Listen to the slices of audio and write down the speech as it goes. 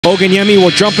Oganyemi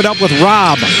will jump it up with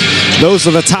Rob. Those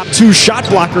are the top two shot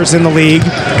blockers in the league.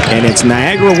 And it's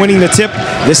Niagara winning the tip.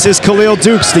 This is Khalil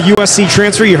Dukes, the USC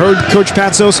transfer. You heard Coach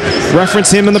Patsos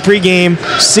reference him in the pregame.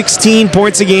 16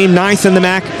 points a game, 9th in the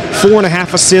MAC,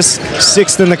 4.5 assists,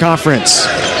 6th in the conference.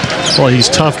 Well, he's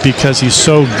tough because he's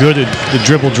so good at the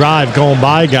dribble drive going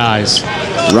by guys.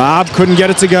 Rob couldn't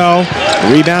get it to go.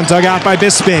 Rebound dug out by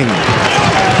Bisping.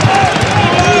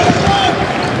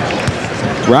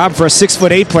 Rob, for a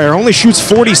 6'8" player, only shoots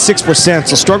 46%,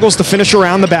 so struggles to finish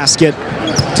around the basket.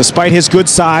 Despite his good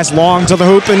size, Long to the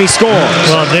hoop, and he scores.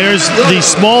 Well, there's the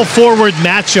small forward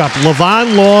matchup.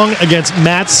 Levon Long against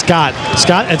Matt Scott.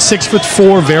 Scott at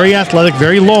 6'4", very athletic,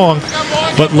 very long.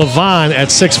 But Levon at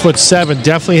 6'7",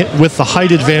 definitely with the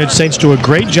height advantage. Saints do a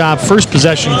great job, first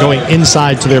possession, going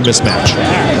inside to their mismatch.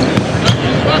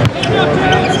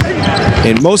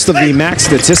 In most of the MAC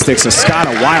statistics, a Scott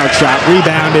a wild shot.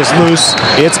 Rebound is loose.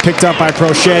 It's picked up by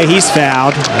Prochet. He's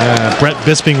fouled. Brett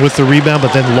Bisping with the rebound,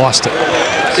 but then lost it.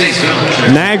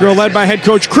 Niagara led by head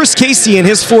coach Chris Casey in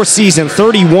his 4th season,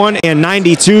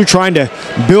 31-92, trying to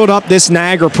build up this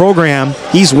Niagara program.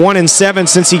 He's 1-7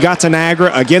 since he got to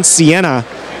Niagara against Siena.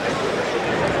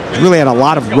 Really had a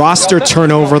lot of roster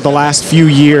turnover the last few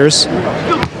years.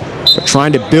 But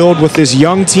trying to build with this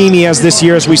young team he has this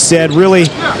year, as we said, really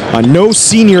no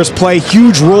seniors play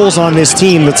huge roles on this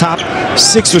team. The top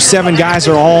 6 or 7 guys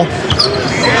are all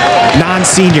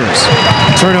non-seniors.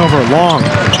 Turnover, Long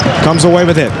comes away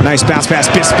with it. Nice bounce pass,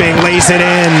 Bisping lays it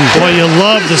in. Boy, you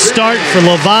love the start for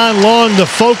Levon Long, the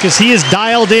focus. He is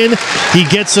dialed in. He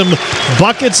gets some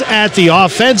buckets at the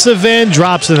offensive end,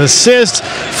 drops an assist,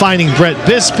 finding Brett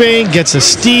Bisping, gets a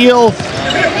steal.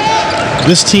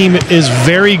 This team is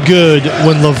very good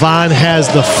when Levon has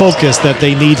the focus that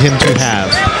they need him to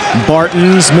have.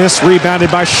 Barton's miss,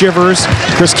 rebounded by Shivers.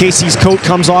 Chris Casey's coat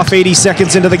comes off 80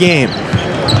 seconds into the game.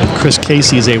 Chris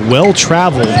Casey is a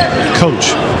well-traveled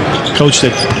coach. Coached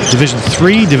at Division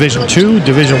III, Division II,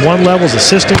 Division I levels,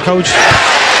 assistant coach.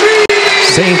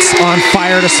 Saints on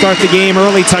fire to start the game,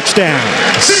 early touchdown.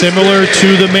 Similar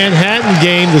to the Manhattan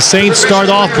game, the Saints start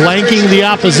off blanking the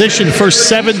opposition. First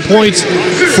 7 points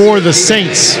for the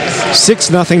Saints.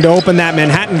 6-0 to open that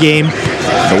Manhattan game.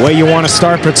 The way you want to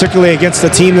start, particularly against a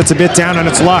team that's a bit down on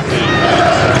its luck.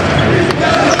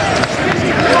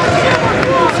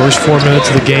 First 4 minutes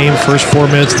of the game, first 4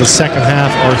 minutes of the second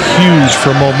half are huge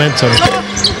for momentum.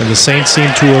 And the Saints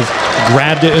seem to have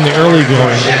grabbed it in the early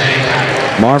going.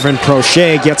 Marvin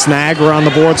Prochet gets Niagara on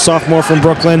the board, sophomore from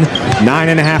Brooklyn,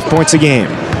 9.5 points a game.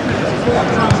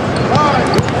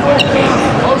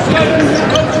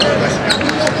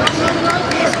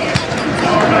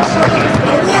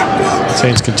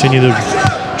 Saints continue to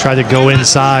try to go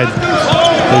inside.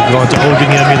 They've gone to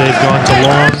Oganyemi, they've gone to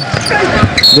Long.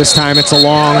 This time it's a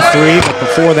long 3, but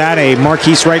before that, a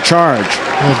Marquise Wright charge.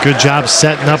 Well, good job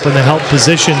setting up in the help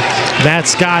position. Matt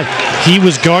Scott, he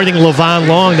was guarding Levon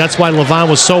Long. That's why Levon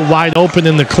was so wide open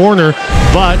in the corner,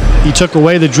 but he took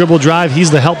away the dribble drive. He's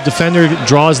the help defender,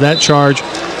 draws that charge.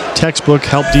 Textbook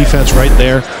help defense right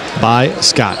there by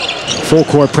Scott. Full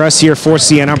court press here for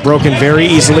Siena, broken very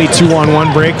easily,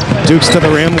 2-on-1 break. Dukes to the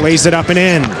rim, lays it up and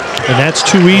in. And that's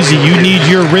too easy. You need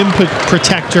your rim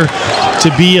protector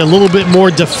to be a little bit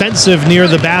more defensive near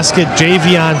the basket.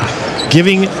 Javion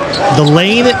giving the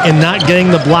lane and not getting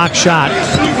the block shot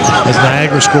as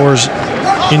Niagara scores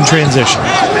in transition.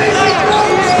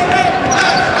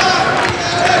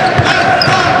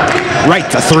 Right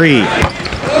to 3.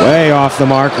 Way off the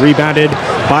mark, rebounded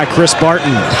by Chris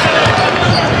Barton.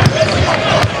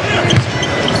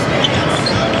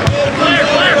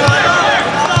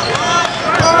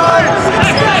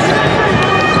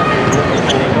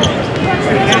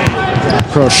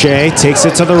 Prochet takes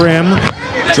it to the rim,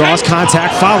 draws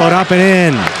contact, followed up and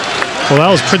in. Well, that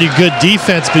was pretty good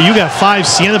defense, but you got 5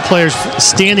 Siena players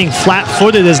standing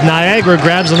flat-footed as Niagara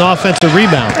grabs an offensive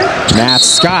rebound. Matt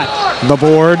Scott, the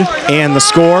board and the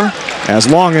score, as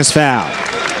Long as foul.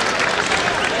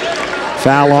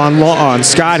 Foul on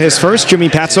Scott, his first. Jimmy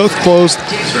Patsos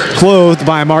clothed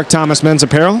by Mark Thomas Men's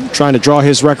Apparel, trying to draw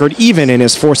his record even in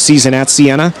his 4th season at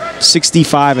Siena,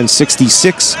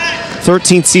 65-66.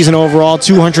 13th season overall,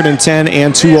 210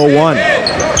 and 201.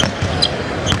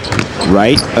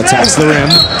 Wright attacks the rim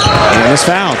and is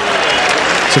fouled.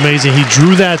 It's amazing. He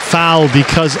drew that foul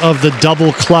because of the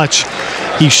double clutch.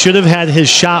 He should have had his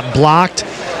shot blocked,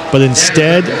 but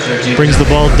instead brings the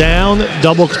ball down,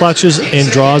 double clutches, and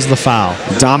draws the foul.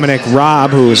 Dominic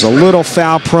Robb, who is a little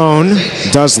foul prone,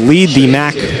 does lead the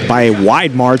MAC by a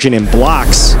wide margin in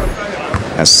blocks.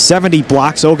 Has 70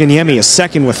 blocks. Oganyemi is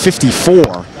second with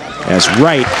 54 as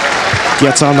Wright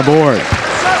gets on the board.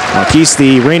 Marquise,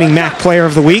 the reigning MAC Player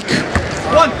of the Week.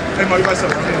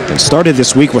 And started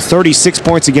this week with 36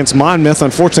 points against Monmouth.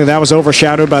 Unfortunately, that was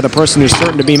overshadowed by the person who's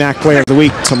certain to be MAC Player of the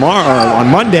Week on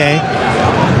Monday,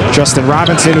 Justin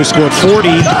Robinson, who scored 40,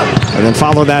 and then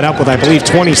followed that up with, I believe,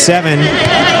 27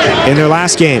 in their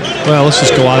last game. Well, let's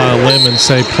just go out on a limb and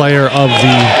say Player of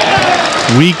the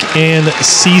Week and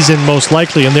season, most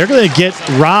likely. And they're going to get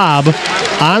Rob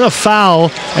on a foul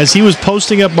as he was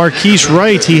posting up Marquise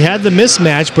Wright. He had the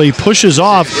mismatch, but he pushes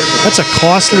off. That's a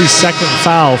costly second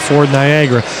foul for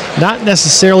Niagara. Not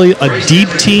necessarily a deep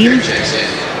team.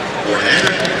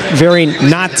 Very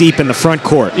not deep in the front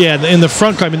court. Yeah, in the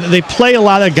front court. I mean, they play a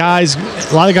lot of guys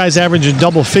averaging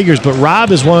double figures, but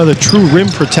Rob is one of the true rim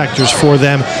protectors for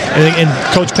them. And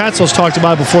Coach Patsos talked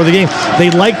about it before the game.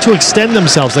 They like to extend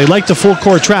themselves. They like the full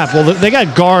court trap. Well, they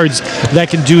got guards that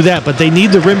can do that, but they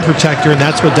need the rim protector, and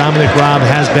that's what Dominic Robb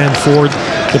has been for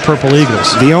the Purple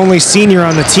Eagles. The only senior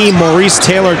on the team, Maurice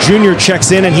Taylor Jr.,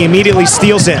 checks in, and he immediately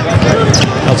steals it.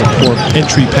 That was a poor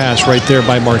entry pass right there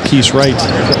by Marquise Wright.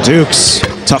 Dukes.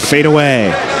 Tough fade away.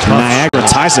 Niagara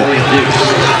ties it. It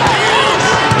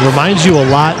reminds you a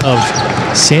lot of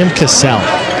Sam Cassell.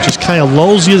 Just kind of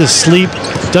lulls you to sleep.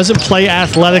 Doesn't play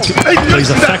athletic, but he's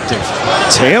effective.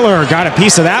 Taylor got a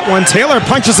piece of that one. Taylor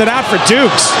punches it out for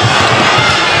Dukes.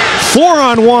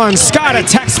 4-on-1. Scott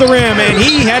attacks the rim, and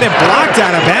he had it blocked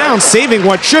out of bounds, saving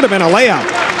what should have been a layup.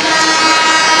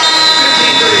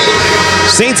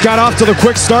 Saints got off to the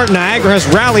quick start. Niagara has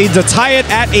rallied to tie it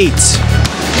at 8.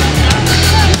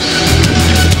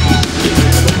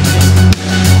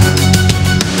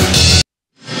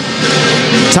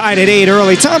 Tied at 8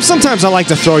 early. Tom, sometimes I like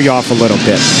to throw you off a little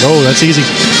bit. Oh, that's easy.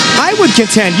 I would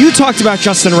contend, you talked about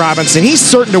Justin Robinson. He's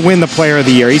certain to win the Player of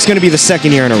the Year. He's going to be the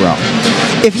second year in a row.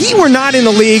 If he were not in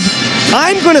the league,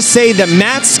 I'm going to say that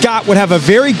Matt Scott would have a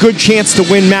very good chance to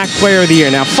win MAC Player of the Year.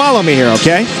 Now, follow me here,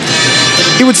 okay?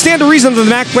 It would stand to reason that the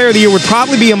MAC Player of the Year would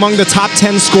probably be among the top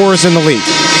 10 scorers in the league.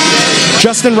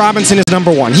 Justin Robinson is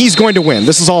number 1. He's going to win.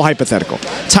 This is all hypothetical.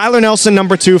 Tyler Nelson,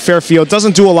 number 2, Fairfield.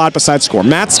 Doesn't do a lot besides score.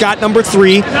 Matt Scott, number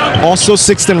 3, also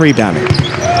 6th in rebounding.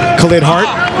 Khalid Hart,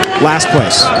 last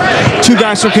place. 2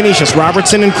 guys from Canisius,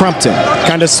 Robertson and Crumpton.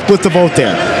 Kind of split the vote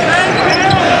there.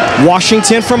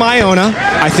 Washington from Iona,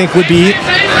 I think would be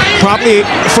probably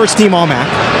first team All-MAC.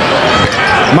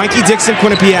 Mikey Dixon,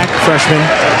 Quinnipiac, freshman.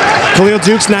 Khalil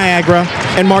Dukes, Niagara,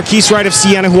 and Marquise Wright of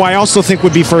Siena, who I also think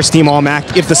would be first team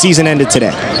All-MAC if the season ended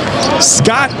today.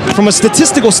 Scott, from a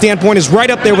statistical standpoint, is right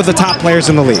up there with the top players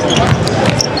in the league.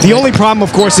 The only problem,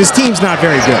 of course, his team's not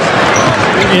very good.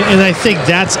 And I think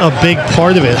that's a big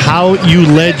part of it, how you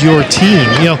led your team.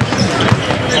 You know,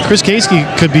 Chris Kasky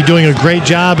could be doing a great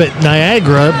job at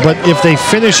Niagara, but if they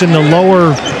finish in the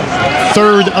lower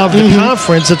third of the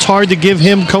conference, it's hard to give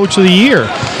him Coach of the Year.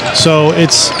 So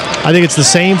I think it's the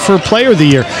same for Player of the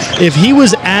Year. If he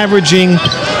was averaging,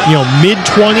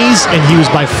 mid-20s and he was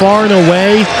by far and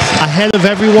away ahead of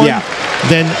everyone,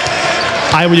 then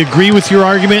I would agree with your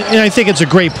argument. And I think it's a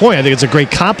great point. I think it's a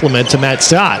great compliment to Matt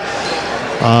Scott.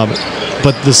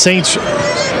 But the Saints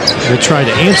will try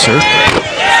to answer.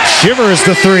 Shivers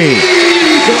the 3.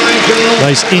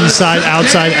 Nice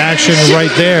inside-outside action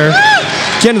right there.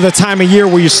 Getting to the time of year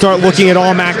where you start looking at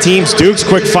all MAC teams. Dukes,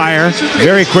 quick fire.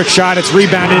 Very quick shot. It's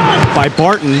rebounded by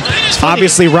Barton.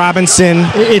 Obviously, Robinson.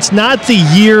 It's not the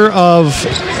year of...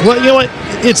 Well, you know what?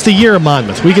 It's the year of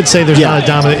Monmouth. We could say there's not a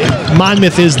dominant...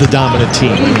 Monmouth is the dominant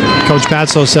team. Coach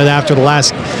Patso said after the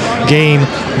last game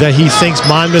that he thinks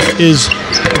Monmouth is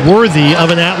worthy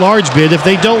of an at-large bid if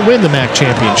they don't win the MAC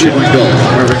championship.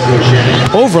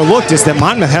 Overlooked is that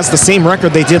Monmouth has the same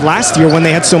record they did last year when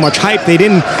they had so much hype. They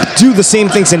didn't do the same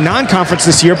things in non-conference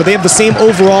this year, but they have the same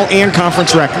overall and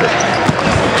conference record.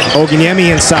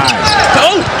 Oganyemi inside.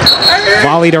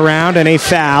 Volleyed around and a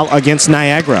foul against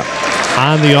Niagara.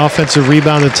 On the offensive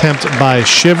rebound attempt by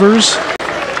Shivers.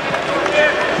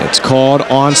 It's called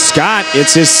on Scott.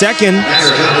 It's his second.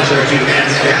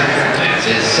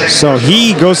 So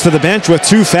he goes to the bench with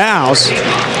 2 fouls.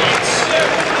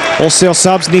 Wholesale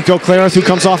subs, Nico Clarith, who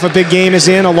comes off a big game, is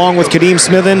in, along with Kadeem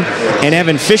Smithen and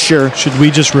Evan Fisher. Should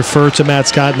we just refer to Matt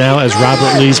Scott now as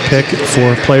Robert Lee's pick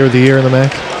for Player of the Year in the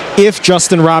MAC? If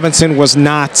Justin Robinson was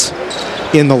not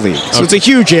in the league. So it's a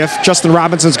huge if. Justin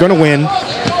Robinson's going to win,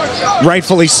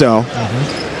 rightfully so.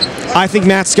 I think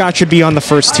Matt Scott should be on the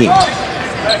first team.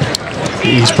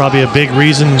 He's probably a big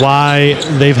reason why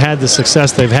they've had the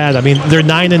success they've had. I mean, they're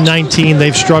 9-19.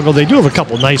 They've struggled. They do have a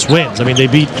couple nice wins. I mean, they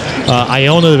beat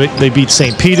Iona. They beat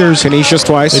St. Peter's. Canisius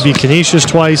twice. They beat Canisius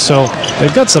twice. So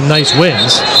they've got some nice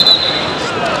wins.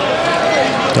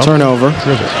 Turnover.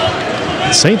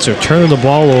 Saints are turning the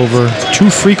ball over too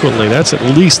frequently. That's at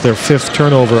least their 5th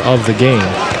turnover of the game.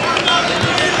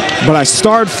 But I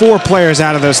starred 4 players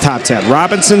out of those top 10.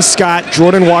 Robinson, Scott,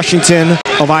 Jordan Washington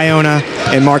of Iona,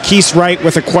 and Marquise Wright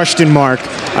with a question mark.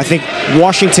 I think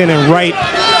Washington and Wright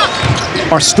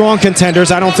are strong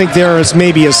contenders. I don't think they're as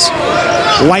maybe as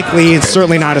likely, and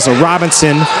certainly not as a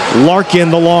Robinson. Larkin,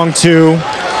 the long 2.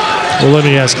 Well, let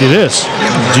me ask you this.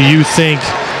 Do you think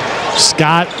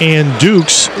Scott and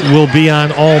Dukes will be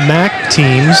on all MAC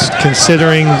teams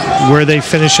considering where they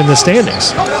finish in the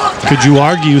standings? Could you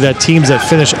argue that teams that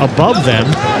finish above them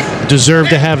deserve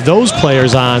to have those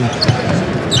players on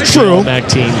all MAC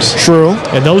teams? True.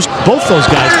 And both those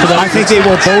guys put up. I think they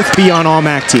will both be on all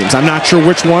MAC teams. I'm not sure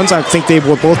which ones. I think they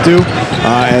will both do.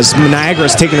 As Niagara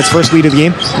has taken its first lead of the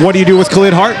game. What do you do with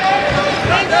Khalid Hart?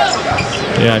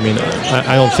 Yeah, I mean,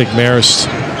 I don't think Marist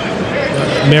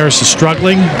is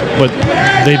struggling, but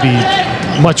they'd be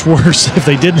much worse if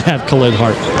they didn't have Khalid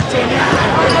Hart.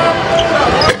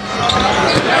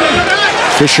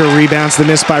 Fisher rebounds the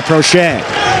miss by Prochet.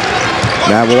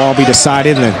 That will all be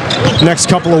decided in the next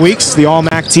couple of weeks. The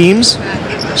all-MAC teams.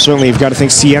 Certainly, you've got to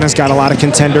think Siena's got a lot of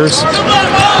contenders.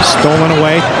 Stolen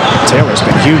away. Taylor's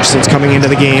been huge since coming into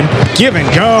the game. Give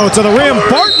and go to the rim.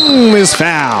 Barton is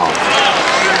fouled.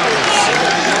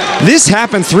 This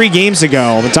happened 3 games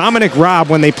ago. Dominic Robb,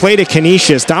 when they played at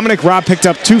Canisius, Dominic Robb picked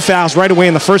up 2 fouls right away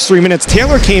in the first 3 minutes.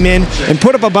 Taylor came in and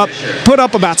put up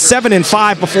about 7 and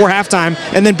 5 before halftime,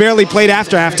 and then barely played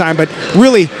after halftime, but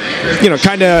really,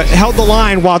 kind of held the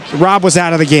line while Robb was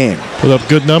out of the game. Put up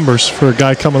good numbers for a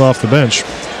guy coming off the bench.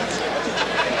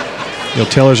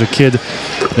 Taylor's a kid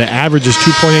that averages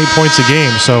 2.8 points a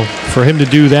game, so for him to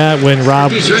do that when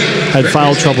Robb had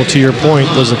foul trouble, to your point,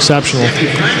 was exceptional.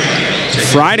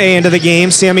 Friday into the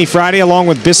game, Sammy Friday along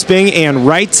with Bisping and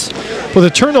Wright. Well, the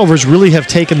turnovers really have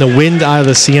taken the wind out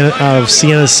of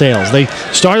Siena's sails. They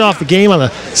started off the game on a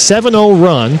 7-0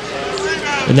 run,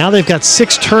 and now they've got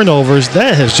 6 turnovers.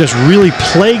 That has just really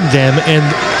plagued them, and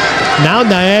now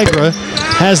Niagara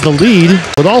has the lead,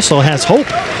 but also has hope.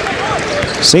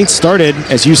 Saints started,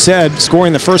 as you said,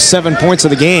 scoring the first 7 points of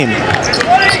the game.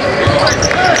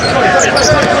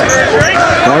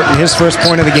 Barton, his first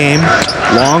point of the game.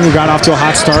 Long, who got off to a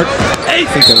hot start. I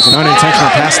think that was an unintentional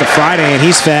pass to Friday, and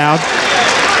he's fouled.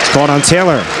 It's called on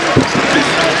Taylor.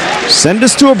 Send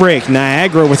us to a break.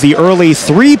 Niagara with the early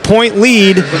 3-point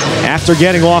lead after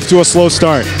getting off to a slow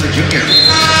start.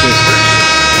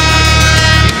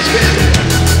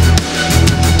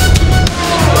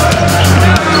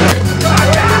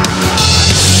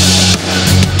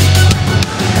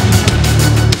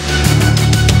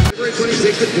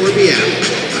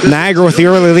 Niagara with the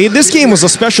early lead. This game was a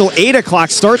special 8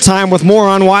 o'clock start time. With more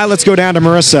on why, let's go down to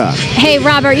Marissa. Hey,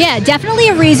 Robert, yeah, definitely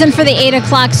a reason for the 8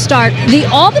 o'clock start. The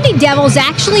Albany Devils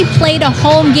actually played a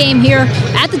home game here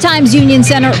at the Times Union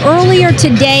Center earlier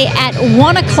today at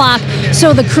 1 o'clock,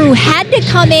 so the crew had to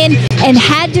come in and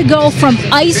had to go from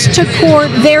ice to court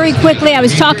very quickly. I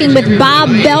was talking with Bob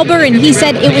Belber, and he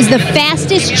said it was the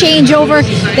fastest changeover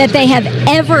that they have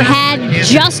ever had.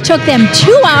 Just took them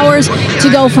 2 hours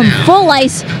to go from full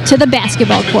ice to the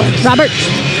basketball court. Robert?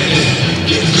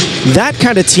 That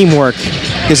kind of teamwork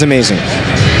is amazing.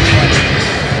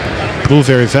 Move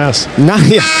very fast.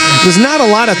 There's not a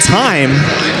lot of time.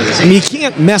 I mean, you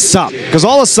can't mess up because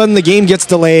all of a sudden the game gets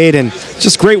delayed, and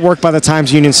just great work by the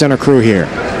Times Union Center crew here.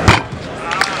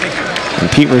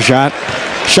 And Pete Rajat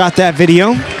shot that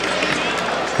video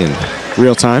in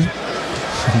real time.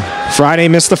 Friday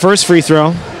missed the first free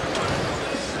throw.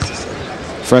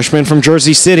 Freshman from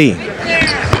Jersey City.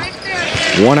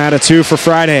 1 out of 2 for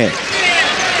Friday.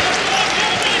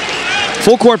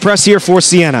 Full court press here for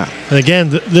Siena. And again,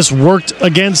 this worked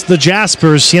against the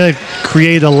Jaspers. Siena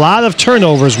created a lot of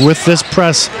turnovers with this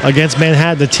press against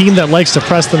Manhattan, a team that likes to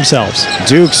press themselves.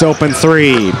 Dukes open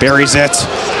 3, buries it.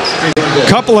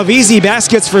 Couple of easy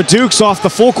baskets for Dukes off the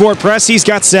full court press. He's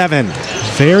got 7.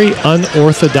 Very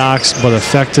unorthodox but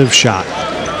effective shot.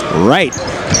 Right.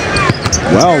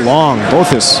 Well, Long,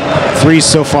 both his threes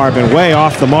so far have been way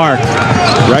off the mark.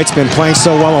 Wright's been playing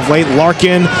so well of late.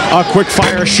 Larkin, a quick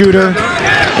fire shooter.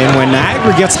 And when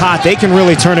Niagara gets hot, they can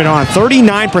really turn it on.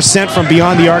 39% from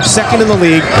beyond the arc, second in the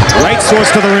league. Wright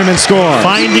soars to the rim and scores.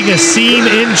 Finding a seam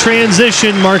in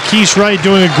transition. Marquise Wright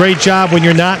doing a great job when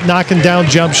you're not knocking down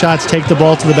jump shots. Take the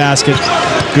ball to the basket.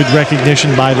 Good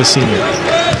recognition by the senior.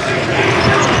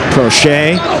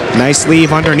 Prochet, nice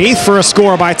leave underneath for a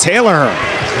score by Taylor.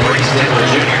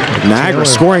 Niagara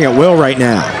scoring at will right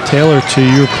now. Taylor, to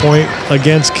your point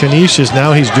against Canisius,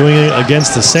 now he's doing it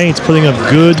against the Saints, putting up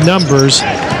good numbers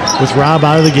with Robb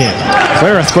out of the game.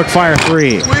 Clarith, quick fire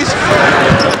 3.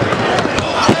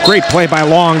 Great play by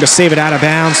Long to save it out of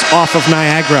bounds off of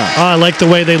Niagara. I like the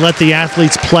way they let the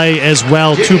athletes play as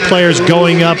well. Two players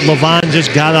going up. Levon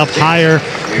just got up higher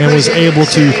and was able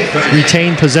to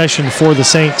retain possession for the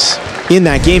Saints. In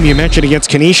that game you mentioned against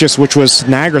Canisius, which was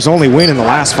Niagara's only win in the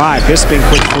last 5. Bisping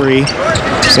quick 3.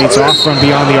 Saints off from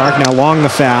beyond the arc. Now Long the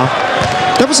foul.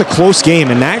 That was a close game,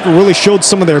 and Niagara really showed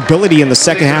some of their ability in the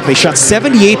second half. They shot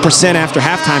 78% after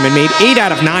halftime and made 8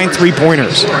 out of 9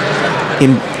 3-pointers.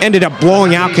 And ended up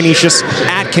blowing out Canisius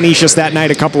at Canisius that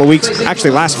night a couple of weeks, actually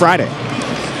last Friday.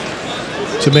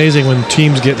 It's amazing when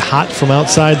teams get hot from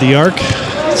outside the arc.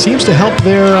 It seems to help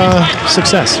their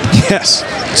success. Yes.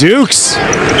 Dukes.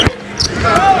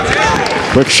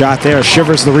 Quick shot there.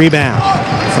 Shivers the rebound.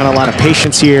 Not a lot of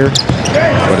patience here,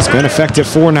 but it's been effective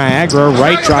for Niagara.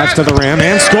 Wright drives to the rim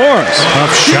and scores.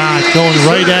 Tough shot. Going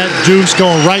right at Dukes.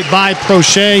 Going right by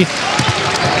Prochet.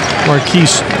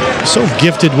 Marquise, so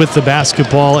gifted with the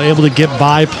basketball, able to get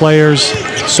by players,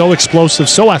 so explosive,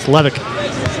 so athletic.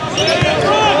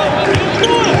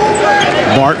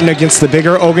 Martin against the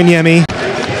bigger Oganyemi.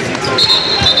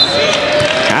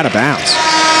 Out of bounds.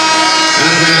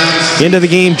 Into the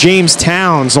game, James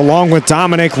Towns, along with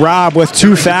Dominic Robb with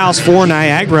 2 fouls for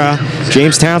Niagara.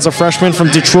 James Towns, a freshman from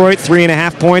Detroit,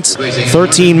 3.5 points,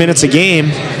 13 minutes a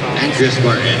game.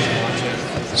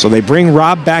 So they bring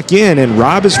Robb back in, and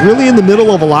Robb is really in the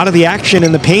middle of a lot of the action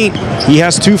in the paint. He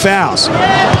has 2 fouls.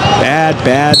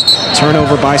 Bad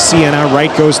turnover by Siena.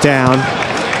 Wright goes down.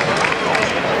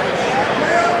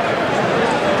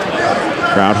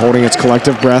 Crowd holding its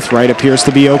collective breath. Wright appears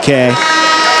to be okay.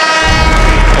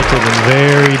 That could have been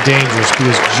very dangerous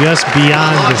because just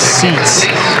beyond the seats,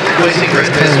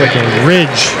 it's kind of like a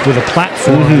ridge with a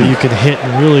platform that you can hit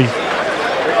and really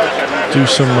do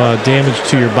some damage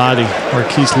to your body.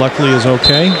 Marquise luckily is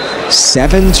okay.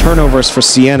 7 turnovers for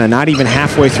Siena, not even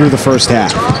halfway through the first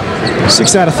half.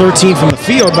 6 out of 13 from the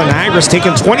field, but Niagara's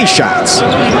taken 20 shots.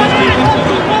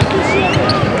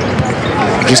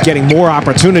 Just getting more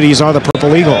opportunities are the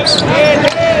Purple Eagles.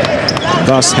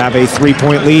 Thus have a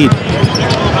 3-point lead.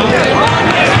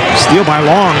 Steal by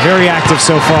Long, very active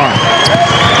so far.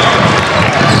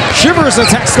 Shivers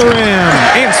attacks the rim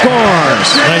and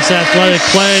scores. Nice athletic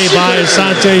play by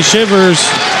Asante Shivers.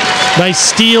 Nice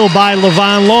steal by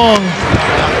Levon Long.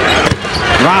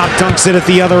 Robb dunks it at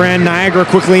the other end. Niagara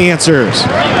quickly answers.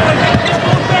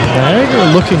 Niagara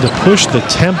looking to push the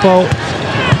tempo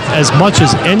as much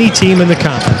as any team in the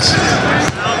conference.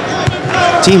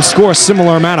 Teams score a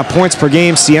similar amount of points per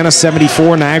game. Siena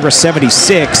 74, Niagara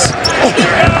 76.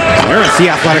 Clarith, the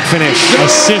athletic finish.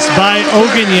 Assist by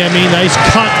Oganyemi. Nice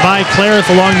cut by Clarith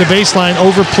along the baseline.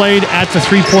 Overplayed at the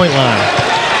 3-point line.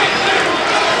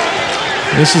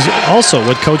 This is also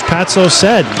what Coach Patso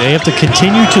said. They have to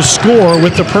continue to score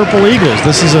with the Purple Eagles.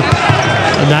 This is a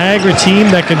Niagara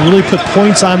team that can really put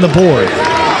points on the board.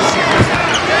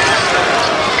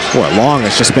 Boy, Long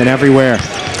has just been everywhere.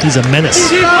 He's a menace.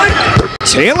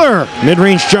 Taylor,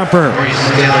 mid-range jumper.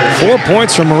 4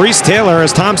 points from Maurice Taylor,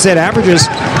 as Tom said, averages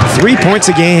 3 points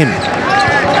a game.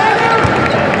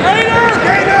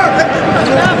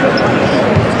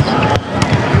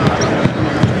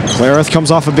 Clarith comes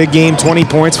off a big game, 20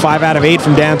 points, 5 out of 8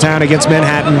 from downtown against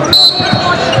Manhattan.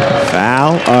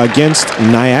 Foul against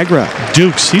Niagara.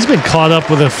 Dukes, he's been caught up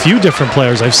with a few different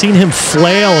players. I've seen him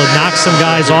flail and knock some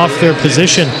guys off their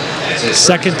position.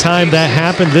 Second time that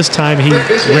happened. This time he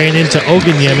ran into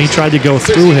Oganyemi, tried to go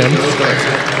through him.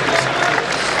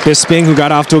 Bisping, who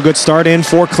got off to a good start in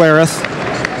for Clarith.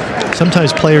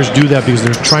 Sometimes players do that because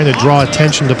they're trying to draw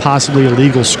attention to possibly a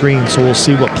legal screen, so we'll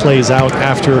see what plays out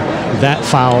after that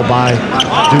foul by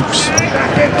Dukes.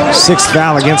 6th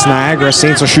foul against Niagara.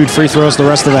 Saints will shoot free throws the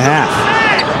rest of the half.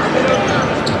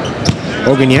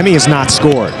 Oganyemi has not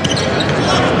scored.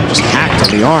 Just hacked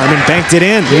on the arm and banked it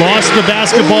in. Lost the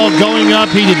basketball going up.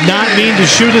 He did not mean to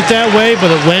shoot it that way,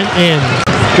 but it went in.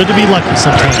 Good to be lucky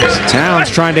sometimes. Towns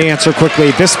trying to answer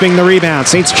quickly. Bisping the rebound.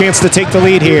 Saints chance to take the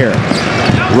lead here.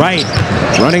 Wright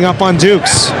running up on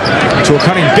Dukes to a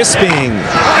cutting Bisping.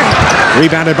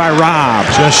 Rebounded by Robb.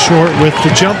 Just short with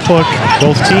the jump hook.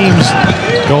 Both teams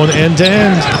going end to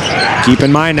end. Keep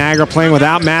in mind, Niagara playing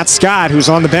without Matt Scott, who's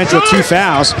on the bench with 2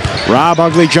 fouls. Robb,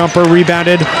 ugly jumper,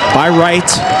 rebounded by Wright.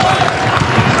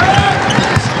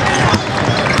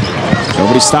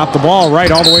 Nobody stopped the ball. Wright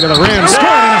all the way to the rim. Scored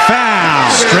and a foul.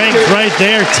 Strength right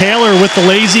there. Taylor with the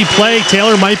lazy play.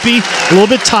 Taylor might be a little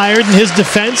bit tired in his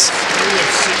defense.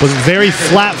 Was very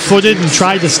flat-footed and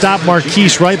tried to stop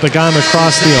Marquise Wright, but got him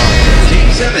across the arm.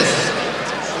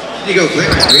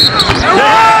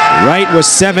 Wright with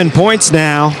 7 points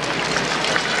now.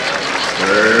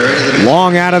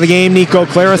 Long out of the game. Nico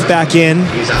Clarith back in.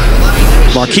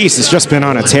 Marquise has just been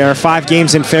on a tear. 5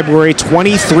 games in February,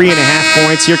 23.5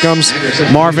 points. Here comes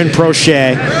Marvin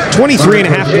Prochet.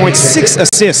 23.5 points, 6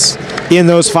 assists in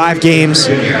those 5 games.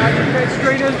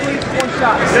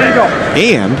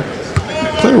 And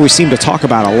a player we seem to talk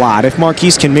about a lot, if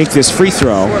Marquise can make this free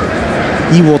throw,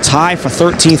 he will tie for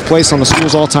 13th place on the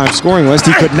school's all-time scoring list.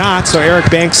 He could not, so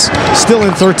Eric Banks still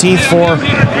in 13th for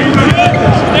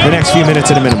the next few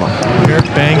minutes at a minimum. Eric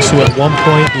Banks, who at one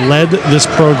point led this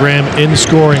program in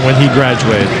scoring when he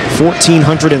graduated.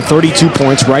 1,432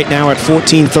 points, right now at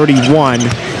 1,431.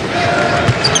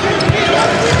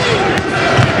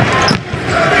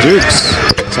 Dukes,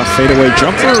 it's a fadeaway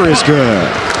jumper is good.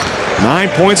 9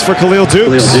 points for Khalil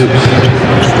Dukes.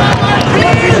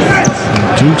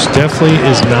 Dukes definitely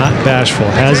is not bashful.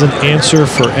 Has an answer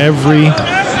for every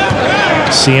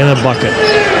Siena bucket.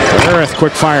 Gareth,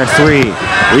 quick fire 3.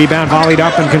 Rebound volleyed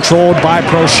up and controlled by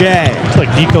Prochet. Looks like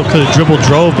Nico could have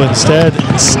drove, but instead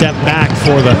stepped back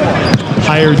for the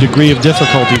higher degree of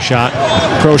difficulty shot.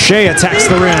 Prochet attacks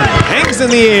the rim, hangs in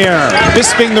the air,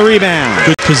 Bisping the rebound.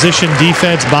 Good position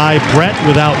defense by Brett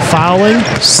without fouling.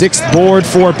 6th board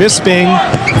for Bisping.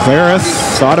 Gareth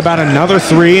thought about another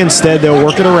 3. Instead, they'll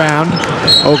work it around.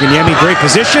 Oganyemi, great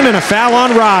position, and a foul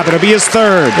on Rob. It'll be his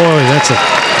 3rd. Boy, that's a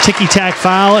ticky-tack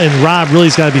foul, and Rob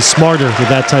really's got to be smarter with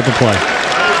that type of play.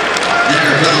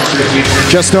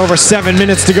 Just over 7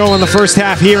 minutes to go in the first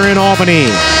half here in Albany.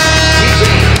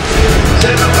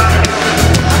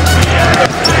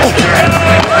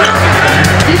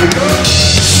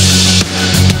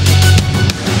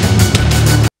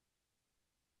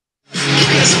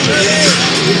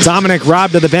 Dominic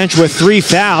Robb to the bench with 3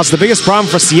 fouls. The biggest problem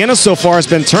for Siena so far has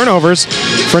been turnovers.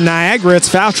 For Niagara, it's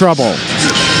foul trouble.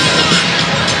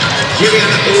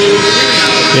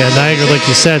 Yeah, Niagara, like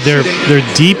you said, they're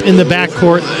deep in the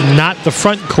backcourt, not the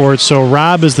front court. So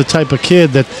Rob is the type of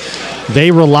kid that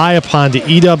they rely upon to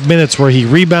eat up minutes, where he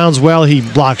rebounds well, he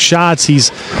blocks shots,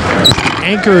 he's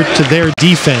anchored to their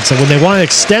defense. And when they want to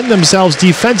extend themselves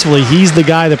defensively, he's the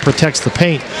guy that protects the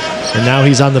paint. And now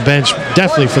he's on the bench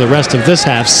definitely for the rest of this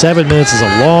half. 7 minutes is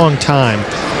a long time.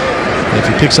 And if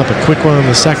he picks up a quick one in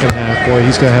the second half, boy,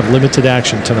 he's going to have limited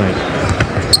action tonight.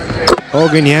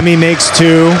 Oganyemi makes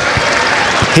 2.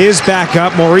 His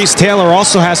backup, Maurice Taylor,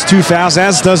 also has 2 fouls,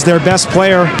 as does their best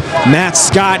player, Matt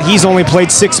Scott. He's only played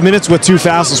 6 minutes with 2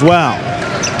 fouls as well.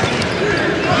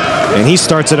 And he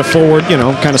starts at a forward,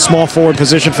 kind of small forward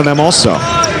position for them also.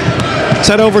 Let's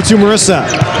head over to Marissa.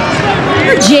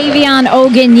 Javion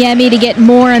Oganyemi to get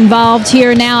more involved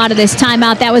here now out of this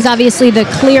timeout. That was obviously the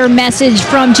clear message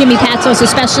from Jimmy Patsos,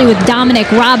 especially with Dominic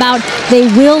Robb out. They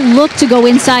will look to go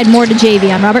inside more to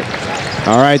Javion. Robert?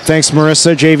 All right, thanks,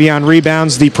 Marissa. Javion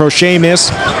rebounds the Prochet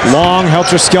miss. Long,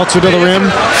 helter-skelter to the rim.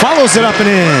 Follows it up and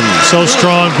in. So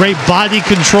strong. Great body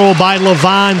control by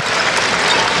Levon.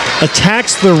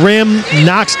 Attacks the rim,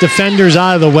 knocks defenders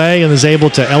out of the way, and is able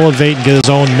to elevate and get his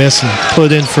own miss and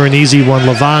put in for an easy one.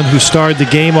 Levon, who started the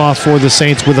game off for the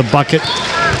Saints with a bucket,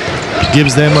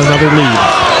 gives them another lead.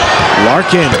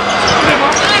 Larkin.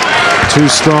 Too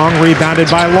strong, rebounded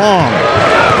by Long.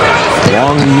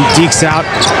 Long dekes out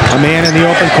a man in the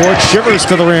open court, shivers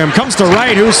to the rim, comes to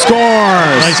Wright, who scores.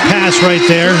 Nice pass right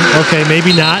there. Okay,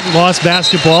 maybe not. Lost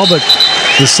basketball, but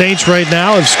the Saints right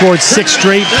now have scored 6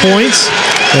 straight points,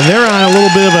 and they're on a little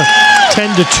bit of a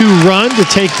 10-2 run to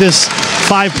take this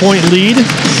 5-point lead.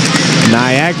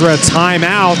 Niagara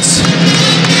timeout.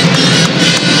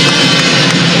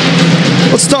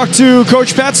 Let's talk to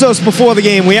Coach Patsos before the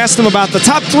game. We asked him about the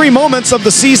top 3 moments of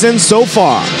the season so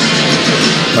far.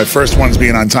 My first one's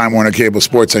being on Time Warner Cable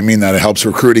Sports. I mean that. It helps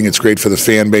recruiting. It's great for the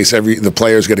fan base. The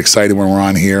players get excited when we're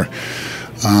on here.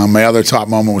 My other top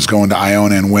moment was going to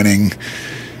Iona and winning.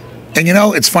 And,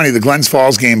 it's funny. The Glens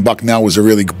Falls game, Bucknell, was a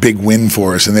really big win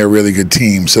for us, and they're a really good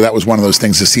team. So that was one of those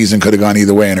things. The season could have gone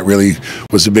either way, and it really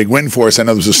was a big win for us. I know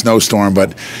there was a snowstorm,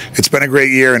 but it's been a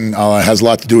great year, and has a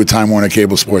lot to do with Time Warner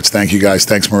Cable Sports. Thank you, guys.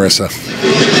 Thanks, Marissa.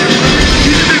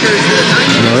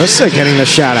 Marissa getting the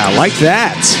shout-out. Like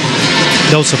that.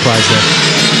 No surprise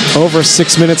there. Over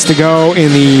 6 minutes to go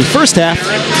in the first half.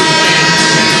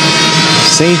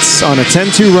 Saints on a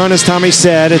 10-2 run, as Tommy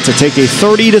said, to take a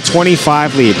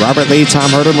 30-25 lead. Robert Lee, Tom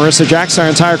Herter, Marissa Jackson, our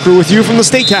entire crew with you from the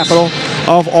state capital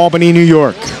of Albany, New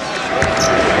York.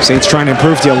 Saints trying to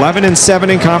improve to 11-7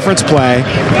 in conference play.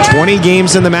 20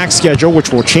 games in the MAC schedule,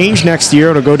 which will change next year.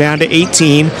 It'll go down to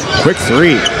 18. Quick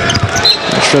 3.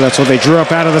 Not sure that's what they drew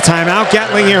up out of the timeout.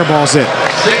 Gatling airballs it.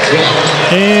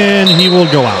 And he will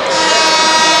go out.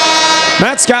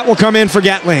 Matt Scott will come in for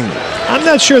Gatling. I'm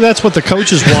not sure that's what the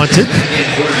coaches wanted.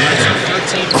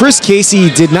 Chris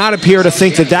Casey did not appear to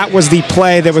think that that was the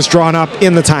play that was drawn up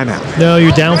in the timeout. No,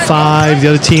 you're down 5. The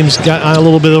other team's got on a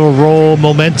little bit of a roll,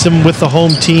 momentum with the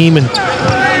home team, and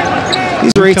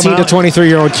these are 18 to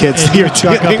 23-year-old kids. And you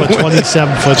chuck up a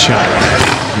 27-foot shot.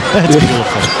 That's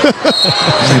beautiful.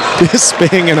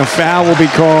 Bisping, and a foul will be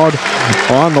called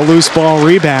on the loose ball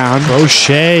rebound.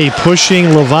 Crochet pushing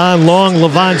Levon Long.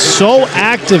 Levon so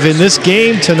active in this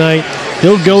game tonight.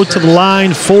 He'll go to the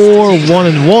line for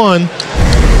 1-and-1.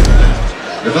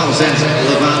 The foul sends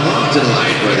Levon Long to the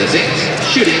line for the Saints.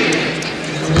 Shooting.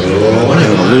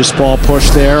 A loose ball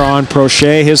push there on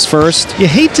Crochet, his first. You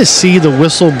hate to see the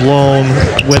whistle blown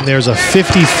when there's a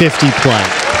 50-50 play.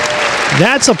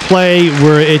 That's a play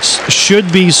where it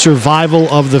should be survival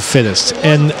of the fittest.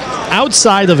 And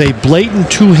outside of a blatant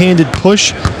two-handed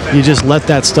push, you just let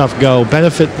that stuff go.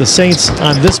 Benefit the Saints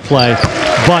on this play,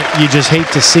 but you just hate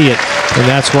to see it. And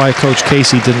that's why Coach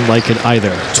Casey didn't like it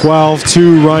either.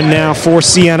 12-2 run now for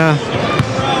Siena.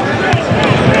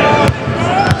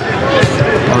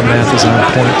 Our math is on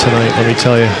point tonight, let me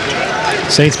tell you.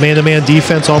 Saints man-to-man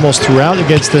defense almost throughout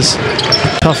against this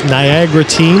tough Niagara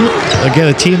team. Again,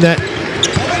 a team that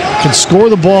can score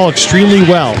the ball extremely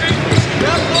well.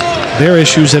 Their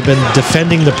issues have been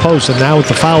defending the post, and now with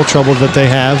the foul trouble that they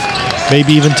have,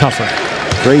 maybe even tougher.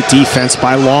 Great defense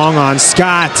by Long on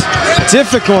Scott.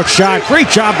 Difficult shot. Great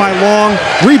job by Long.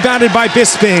 Rebounded by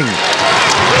Bisping.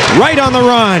 Right on the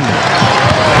run.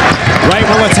 Wright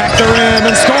will attack the rim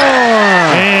and score.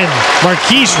 And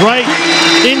Marquise Wright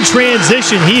in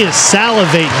transition, he is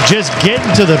salivating, just getting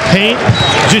to the paint,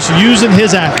 just using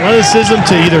his athleticism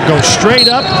to either go straight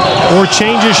up or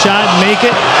change his shot and make it.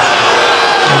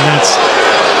 And that's,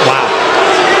 wow.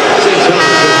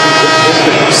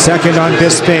 Second on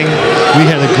Bisping. We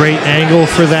had a great angle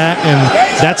for that, and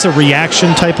that's a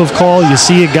reaction type of call. You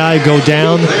see a guy go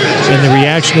down, and the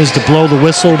reaction is to blow the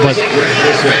whistle, but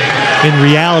in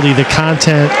reality, the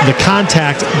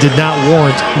contact did not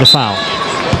warrant the foul.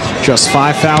 Just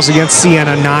 5 fouls against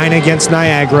Siena, 9 against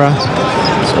Niagara.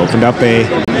 It's opened up a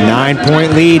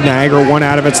 9-point lead. Niagara won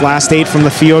out of its last 8 from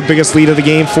the field. Biggest lead of the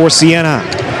game for Siena.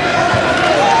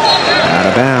 Out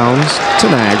of bounds to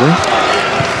Niagara.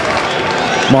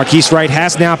 Marquise Wright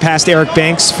has now passed Eric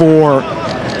Banks for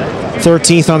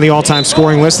 13th on the all-time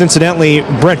scoring list. Incidentally,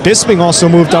 Brett Bisping also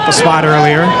moved up a spot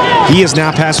earlier. He has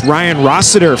now passed Ryan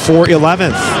Rossiter for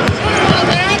 11th.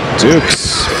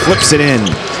 Dukes flips it in.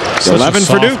 11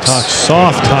 for Dukes.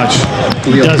 Soft touch.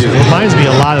 He does. Reminds me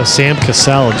a lot of Sam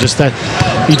Cassell. Just that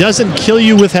he doesn't kill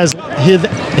you with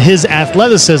his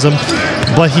athleticism,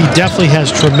 but he definitely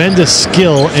has tremendous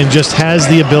skill and just has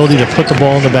the ability to put the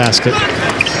ball in the basket.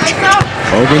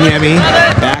 Oganyemi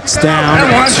backs down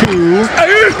 2.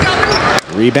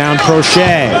 Rebound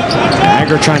Crochet.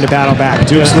 Niagara trying to battle back.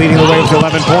 Dukes leading the way with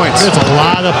 11 points. There's a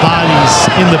lot of bodies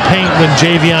in the paint when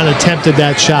Javion attempted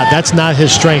that shot. That's not his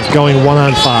strength, going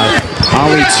 1-on-5.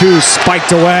 Ollie 2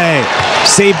 spiked away.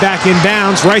 Saved back in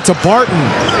bounds, right to Barton.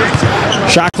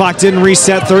 Shot clock didn't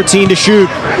reset, 13 to shoot.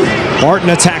 Barton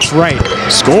attacks right,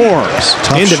 scores.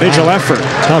 Tough individual shot. effort.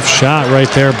 Tough shot right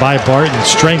there by Barton.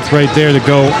 Strength right there to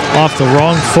go off the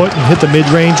wrong foot and hit the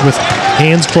mid-range with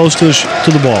hands close to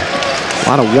the ball. A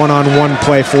lot of one-on-one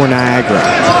play for Niagara.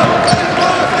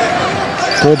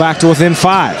 Pull back to within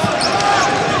 5.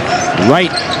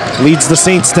 Wright leads the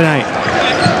Saints tonight.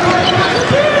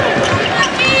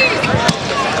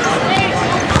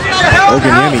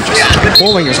 Oganyemi just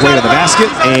pulling his way to the basket,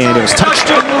 and it was touched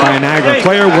by a Niagara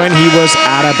player when he was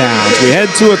out of bounds. We head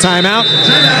to a timeout.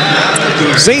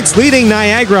 Saints leading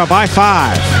Niagara by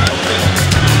 5.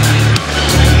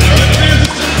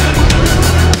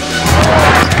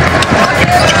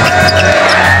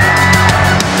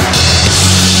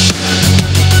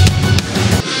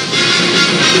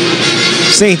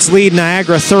 Saints lead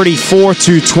Niagara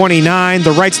 34-29.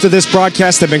 The rights to this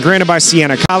broadcast have been granted by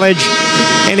Siena College.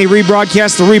 Any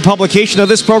rebroadcast or republication of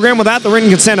this program without the written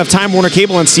consent of Time Warner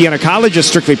Cable and Siena College is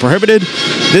strictly prohibited.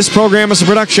 This program is a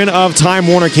production of Time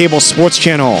Warner Cable Sports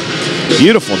Channel.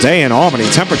 Beautiful day in Albany.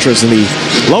 Temperatures in the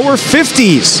lower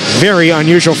 50s. Very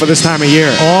unusual for this time of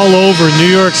year. All over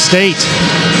New York State.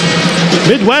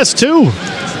 Midwest, too.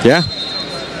 Yeah.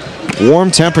 Warm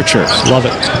temperatures. Love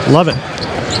it. Love it.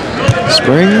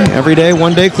 Spring, every day,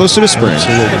 one day closer to spring.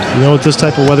 Absolutely. You know what this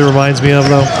type of weather reminds me of,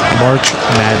 though? March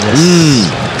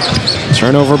Madness.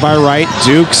 Turnover by Wright.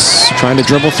 Dukes trying to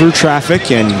dribble through traffic,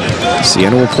 and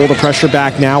Siena will pull the pressure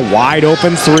back now. Wide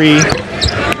open 3.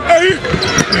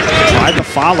 Tried to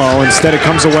follow. Instead, it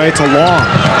comes away to Long.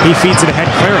 He feeds it ahead.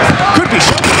 Clear. Could be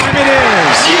showtime. It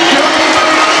is.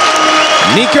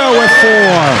 Nico with 4.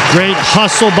 Great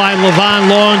hustle by Levon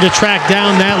Long to track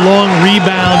down that long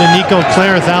rebound, and Nico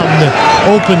Clarith out in the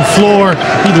open floor.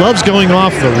 He loves going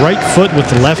off the right foot with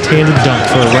the left-handed dunk.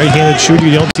 For a right-handed shooter,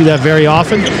 you don't see that very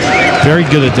often. Very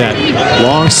good at that.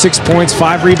 Long 6 points,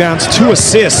 5 rebounds, 2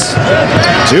 assists.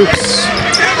 Dukes.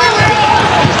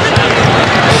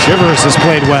 Shivers has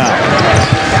played well.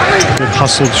 Good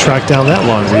hustle to track down that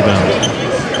long rebound.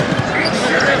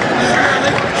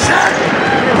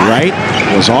 Wright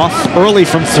was off early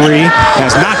from 3,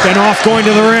 has not been off going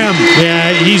to the rim.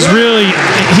 Yeah,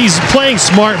 he's playing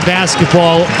smart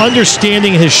basketball,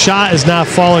 understanding his shot is not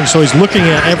falling, so he's looking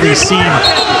at every seam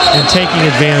and taking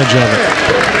advantage of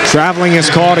it. Traveling is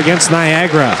called against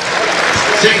Niagara.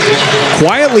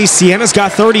 Quietly, Siena's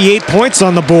got 38 points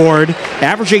on the board,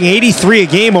 averaging 83 a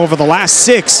game over the last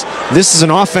 6. This is an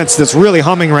offense that's really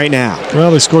humming right now. Well,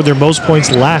 they scored their most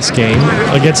points last game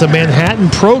against a Manhattan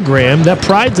program that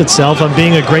prides itself on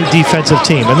being a great defensive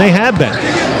team, and they have been.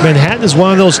 Manhattan is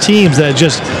one of those teams that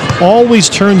just always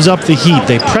turns up the heat.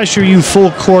 They pressure you full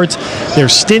court. They're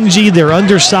stingy. They're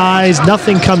undersized.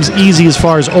 Nothing comes easy as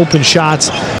far as open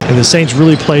shots, and the Saints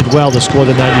really played well to score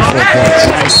the 94 points.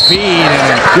 Nice speed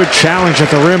and a good challenge at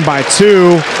the rim by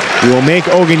 2. Will make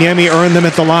Oganyemi earn them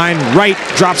at the line. Wright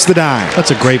drops the dime.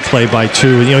 That's a great play by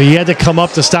 2. You know, he had to come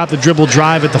up to stop the dribble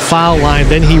drive at the foul line.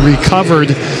 Then he recovered.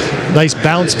 Nice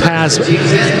bounce pass.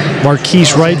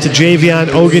 Marquise Wright to Javion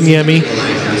Oganyemi.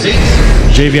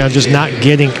 Javion just not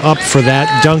getting up for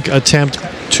that dunk attempt.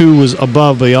 2 was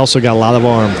above, but he also got a lot of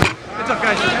arm.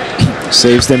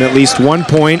 Saves them at least 1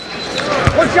 point.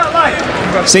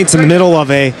 Saints in the middle of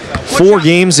a 4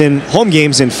 games in home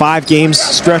games in 5 games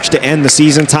stretch to end the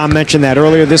season. Tom mentioned that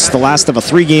earlier. This is the last of a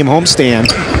 3-game homestand.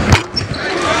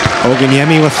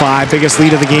 Oganyemi with 5, biggest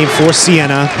lead of the game for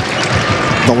Siena.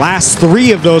 The last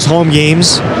 3 of those home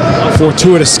games,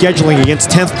 fortuitous scheduling against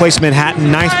 10th place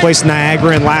Manhattan, 9th place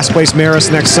Niagara, and last place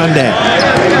Marist next Sunday.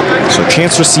 So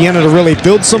chance for Siena to really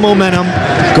build some momentum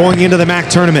going into the MAC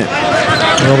tournament.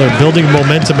 Well, they're building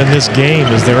momentum in this game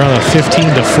as they're on a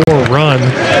 15-4 run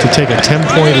to take a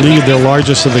 10-point lead, their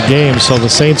largest of the game. So the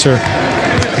Saints are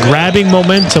grabbing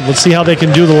momentum. Let's see how they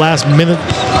can do the last minute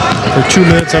or 2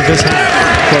 minutes of this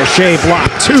half. Crochet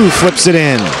block 2, flips it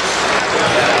in.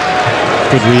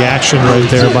 Good reaction right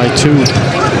there by 2.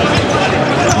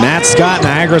 Matt Scott,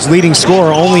 Niagara's leading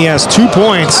scorer, only has 2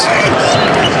 points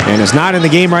and is not in the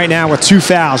game right now with 2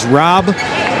 fouls. Rob,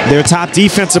 their top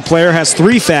defensive player, has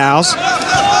 3 fouls.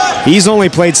 He's only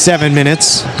played 7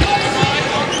 minutes.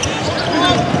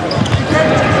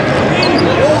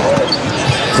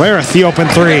 Clarith, the open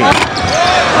 3.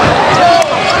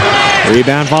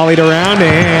 Rebound volleyed around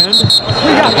and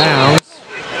bounds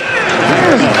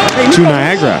to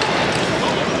Niagara.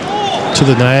 To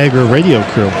the Niagara radio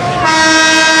crew.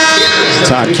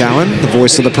 Todd Cowan, the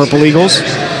voice of the Purple Eagles.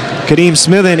 Kadeem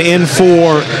Smithen in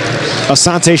for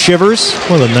Asante Shivers.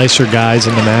 One of the nicer guys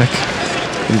in the MAC.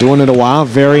 Been doing it a while.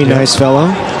 Very nice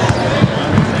fellow.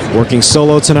 Working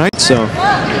solo tonight, so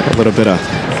a little bit of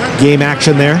game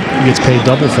action there. He gets paid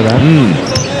double for that.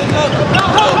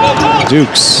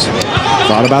 Dukes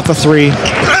thought about the 3.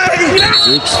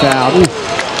 Dukes fouled. Ooh.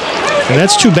 And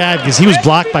that's too bad because he was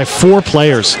blocked by 4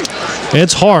 players. And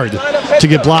it's hard to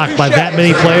get blocked by that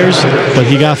many players, but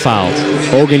he got fouled.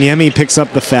 Oganyemi picks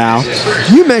up the foul.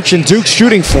 You mentioned Duke's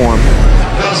shooting form.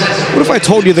 What if I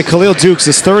told you that Khalil Dukes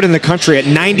is 3rd in the country at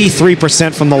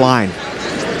 93% from the line?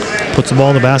 Puts the ball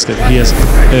in the basket. He has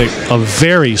a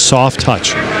very soft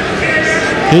touch.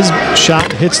 His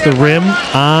shot hits the rim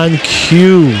on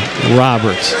cue,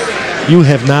 Roberts. You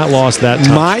have not lost that touch.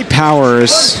 My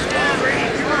powers.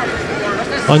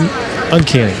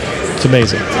 Uncanny. It's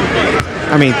amazing.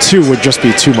 I mean, 2 would just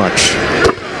be too much.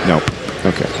 Nope.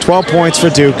 Okay. 12 points for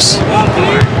Dukes.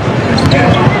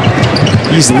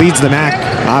 He leads the MAC,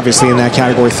 obviously, in that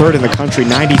category. 3rd in the country,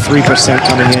 93%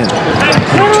 coming in.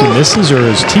 2 misses or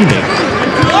his teammate?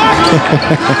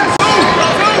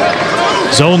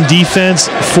 Zone defense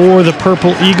for the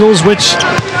Purple Eagles, which,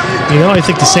 you know, I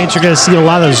think the Saints are going to see a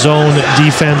lot of zone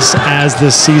defense as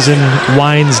this season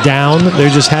winds down. They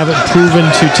just haven't proven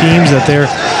to teams that they're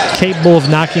capable of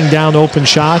knocking down open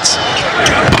shots.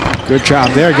 Good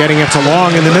job there, getting it to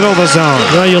Long in the middle of the zone.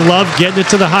 Well, you love getting it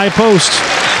to the high post.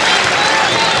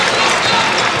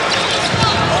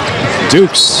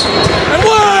 Dukes.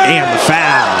 And the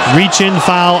foul. Reach-in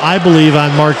foul, I believe,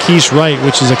 on Marquise Wright,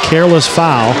 which is a careless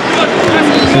foul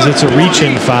because it's a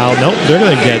reach-in foul. Nope, they're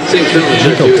going to get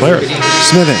Nico Clarith.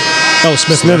 Smithen. Oh,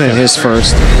 Smithen, his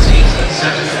first.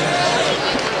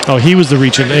 Oh, he was the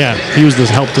reach-in. Yeah, he was the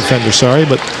help defender, sorry.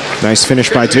 But nice finish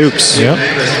by Dukes. Yep.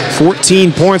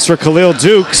 14 points for Khalil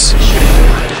Dukes.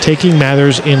 taking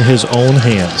matters in his own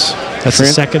hands. That's the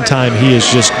second time he has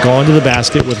just gone to the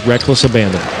basket with reckless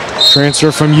abandon.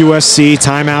 Transfer from USC,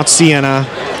 timeout Siena.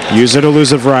 Use it or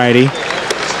lose it variety.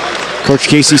 Coach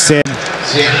Casey said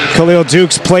Khalil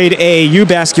Dukes played AAU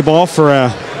basketball for a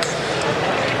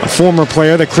former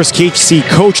player that Chris Casey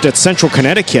coached at Central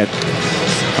Connecticut.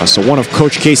 So one of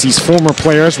Coach Casey's former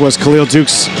players was Khalil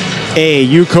Dukes'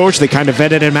 AAU coach. They kind of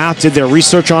vetted him out, did their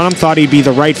research on him, thought he'd be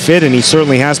the right fit, and he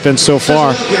certainly has been so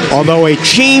far. Although a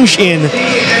change in,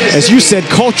 as you said,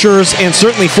 cultures and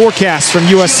certainly forecasts from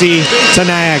USC to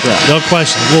Niagara. No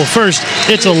question. Well, first,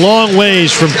 it's a long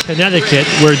ways from Connecticut,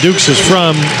 where Dukes is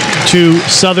from, to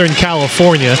Southern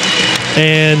California.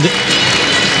 And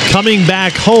coming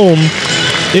back home,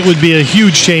 it would be a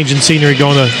huge change in scenery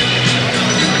going to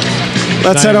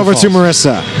Let's head over to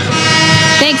Marissa.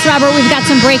 Thanks, Robert. We've got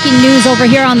some breaking news over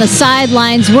here on the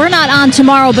sidelines. We're not on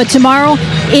tomorrow, but tomorrow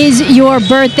is your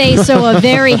birthday, so a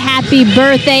very happy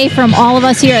birthday from all of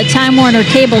us here at Time Warner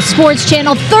Cable Sports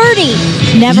Channel.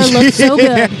 30 never looked so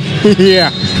good. Yeah.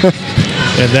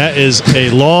 And that is a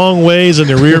long ways in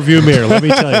the rearview mirror, let me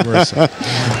tell you, Marissa.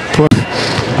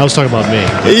 I was talking about me.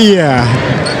 Yeah.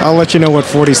 I'll let you know what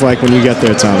 40's like when you get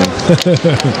there, Tommy.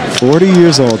 40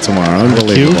 years old tomorrow.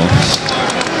 Unbelievable.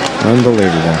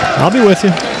 Unbelievable. I'll be with you.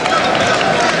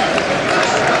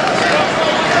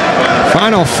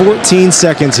 Final 14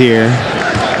 seconds here.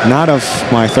 Not of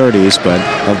my 30s, but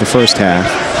of the first half.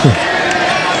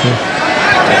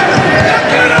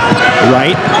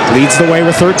 Wright leads the way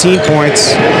with 13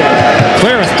 points.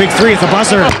 Clarith, big three at the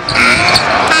buzzer.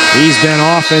 He's been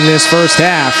off in this first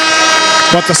half.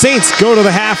 But the Saints go to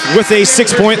the half with a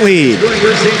 6-point lead.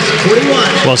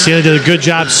 Well, Siena did a good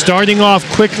job starting off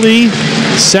quickly.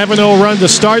 7-0 run to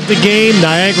start the game.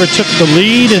 Niagara took the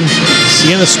lead, and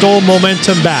Siena stole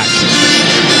momentum back.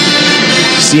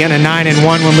 Siena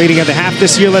 9-1 when leading at the half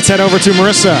this year. Let's head over to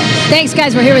Marissa. Thanks,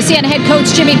 guys. We're here with Siena head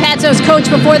coach Jimmy Patsos. Coach,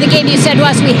 before the game, you said to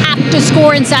us we have to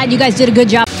score inside. You guys did a good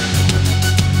job.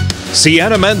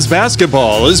 Siena men's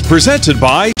basketball is presented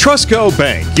by Trustco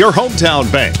Bank, your hometown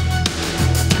bank.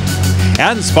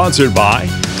 And sponsored by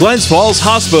Glens Falls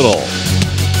Hospital,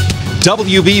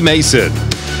 WB Mason,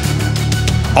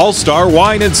 All-Star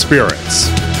Wine and Spirits,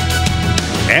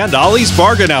 and Ollie's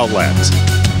Bargain Outlet.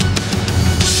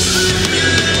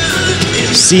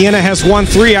 Siena has won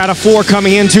 3 out of 4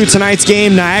 coming into tonight's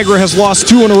game. Niagara has lost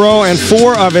 2 in a row and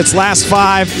 4 of its last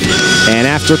 5. And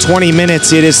after 20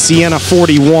 minutes, it is Siena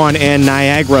 41 and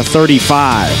Niagara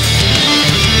 35.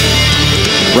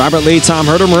 Robert Lee, Tom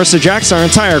Herter, Marissa Jacks, our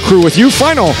entire crew with you.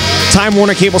 Final Time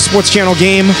Warner Cable Sports Channel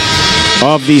game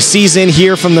of the season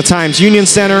here from the Times Union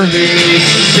Center.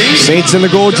 Saints in the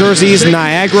gold jerseys,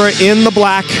 Niagara in the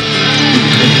black.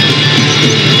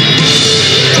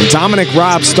 And Dominic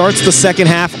Robb starts the second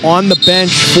half on the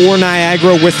bench for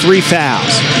Niagara with 3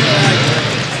 fouls.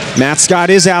 Matt Scott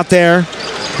is out there.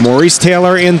 Maurice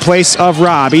Taylor in place of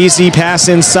Robb. Easy pass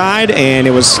inside, and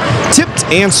it was tipped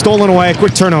and stolen away. A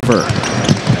quick turnover.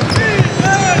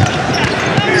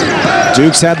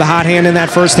 Dukes had the hot hand in that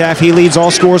first half. He leads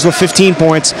all scorers with 15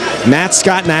 points. Matt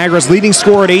Scott, Niagara's leading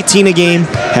scorer at 18 a game,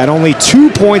 had only 2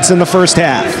 points in the first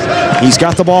half. He's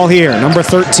got the ball here, number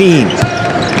 13.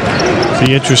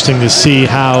 Be interesting to see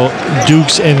how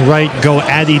Dukes and Wright go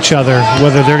at each other,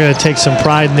 whether they're going to take some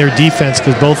pride in their defense,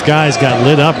 because both guys got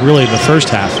lit up really in the first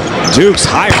half. Dukes,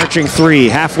 high-arching 3,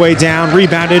 halfway down,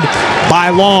 rebounded by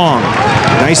Long.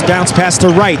 Nice bounce pass to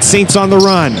Wright. Saints on the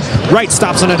run. Wright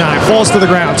stops on a dime, falls to the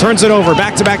ground, turns it over.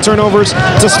 Back-to-back turnovers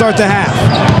to start the half.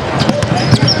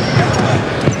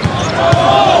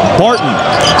 Barton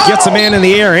gets a man in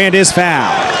the air and is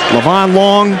fouled. Levon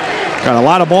Long got a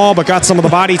lot of ball, but got some of the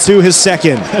body too, his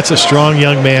second. That's a strong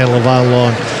young man, Levon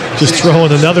Long. Just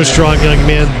throwing another strong young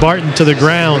man, Barton, to the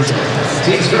ground.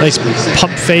 Nice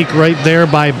pump fake right there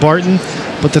by Barton.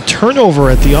 But the turnover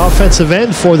at the offensive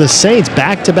end for the Saints,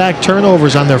 back-to-back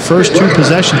turnovers on their first 2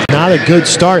 possessions, not a good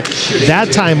start.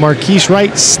 That time, Marquise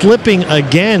Wright slipping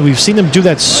again. We've seen him do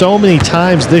that so many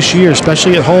times this year,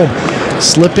 especially at home.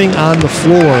 Slipping on the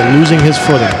floor, losing his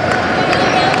footing.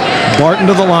 Barton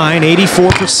to the line,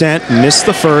 84%, missed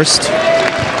the first.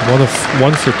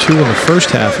 1 for 2 in the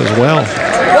first half as well.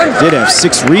 Did have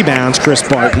 6 rebounds, Chris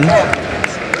Barton.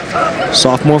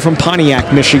 Sophomore from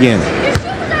Pontiac, Michigan.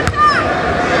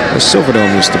 Where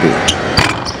Silverdome used to be.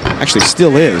 Actually,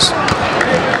 still is.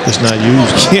 Just not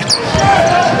used. Yeah.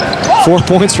 4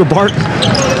 points for Barton.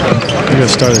 You're going to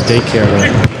start a daycare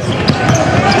there.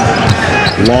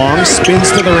 Long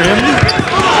spins to the rim.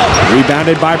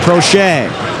 Rebounded by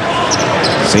Prochet.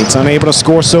 Saints unable to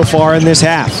score so far in this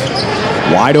half.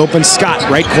 Wide open Scott,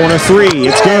 right corner three.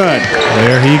 It's good.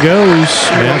 There he goes.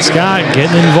 Matt Scott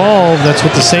getting involved. That's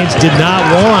what the Saints did not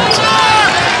want.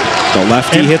 The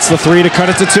lefty hits the three to cut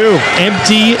it to 2.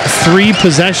 Empty 3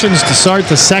 possessions to start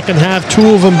the second half.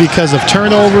 2 of them because of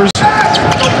turnovers.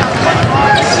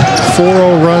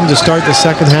 4-0 run to start the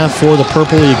second half for the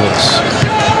Purple Eagles.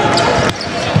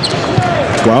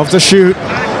 12 to shoot.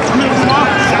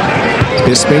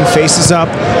 Bisping faces up.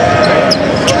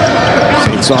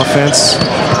 Saints offense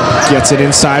gets it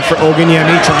inside for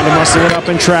Oganyemi, trying to muscle it up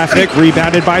in traffic.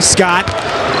 Rebounded by Scott.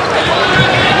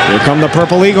 Here come the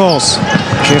Purple Eagles.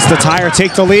 Chance to tie or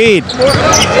take the lead.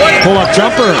 Pull-up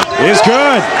jumper is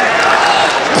good.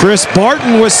 Chris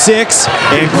Barton was 6,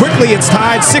 and quickly it's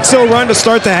tied. 6-0 run to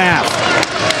start the half.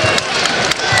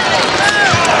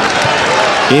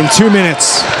 In 2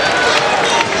 minutes.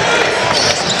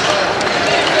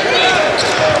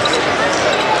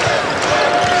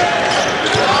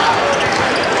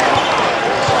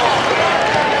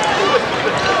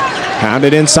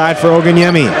 Pounded inside for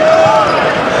Oganyemi.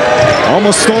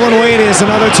 Almost stolen away. It is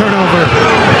another turnover.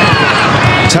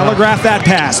 Telegraph that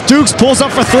pass. Dukes pulls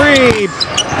up for 3.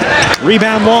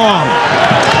 Rebound Long.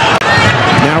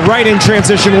 Now Wright in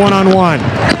transition one-on-one.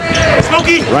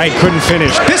 Wright couldn't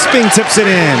finish. Bisping tips it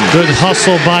in. Good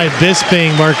hustle by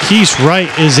Bisping. Marquise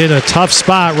Wright is in a tough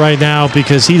spot right now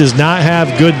because he does not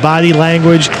have good body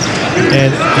language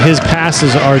and his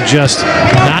passes are just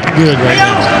not good right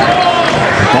now.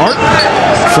 Barton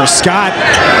for Scott.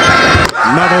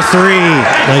 Another 3.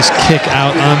 Nice kick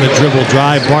out on the dribble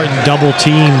drive. Barton double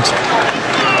teamed.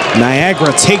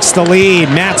 Niagara takes the lead.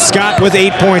 Matt Scott with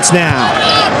 8 points now.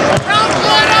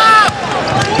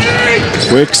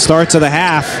 Quick start to the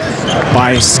half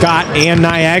by Scott and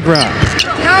Niagara.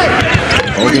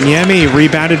 Oganyemi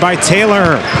rebounded by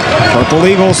Taylor. Purple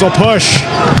Eagles will push.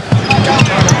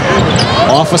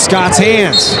 Off of Scott's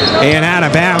hands and out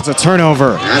of bounds, a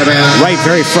turnover. Wright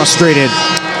very frustrated.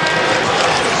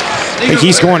 I think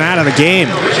he's going out of the game.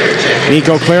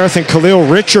 Nico Clarith and Khalil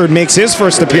Richard makes his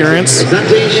first appearance.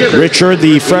 Richard,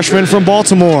 the freshman from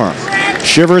Baltimore.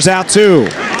 Shivers out too.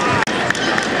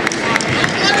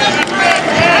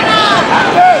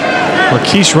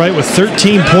 Marquise Wright with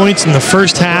 13 points in the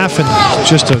first half and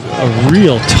just a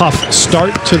real tough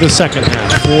start to the second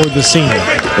half for the Siena.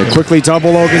 They quickly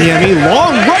double Oganyemi.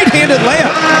 Long right-handed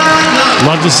layup.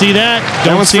 Love to see that.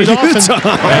 Don't see it often.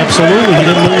 Absolutely. He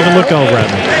didn't even look over at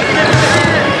me.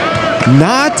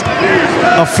 Not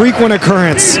a frequent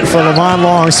occurrence for Levon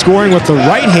Long, scoring with the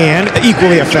right hand,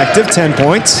 equally effective, 10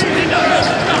 points.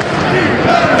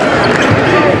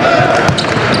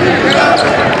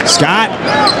 Scott.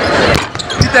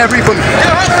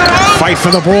 Fight for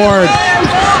the board.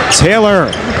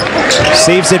 Taylor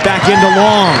saves it back into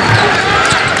Long.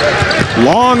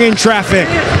 Long in traffic.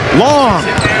 Long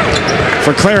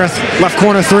for Clarith, left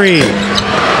corner 3.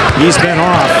 He's been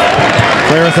off.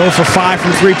 Clarith 0 for 5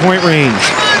 from 3-point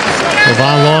range.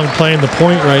 Levon Long playing the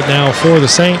point right now for the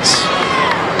Saints.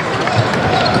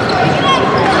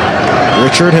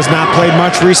 Richard has not played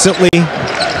much recently.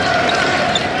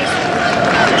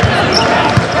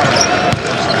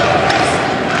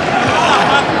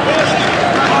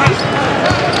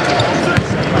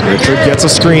 Richard gets a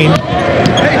screen.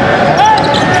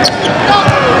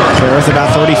 Clarith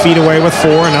about 30 feet away with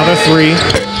 4, another 3.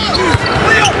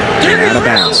 Out of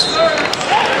bounds.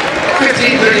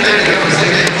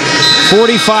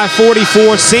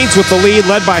 45-44, Saints with the lead,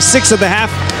 led by 6 at the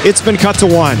half. It's been cut to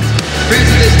 1.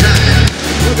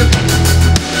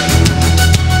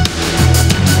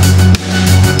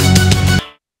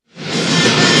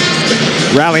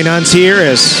 Rally nuns here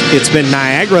as it's been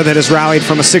Niagara that has rallied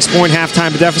from a 6-point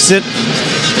halftime deficit.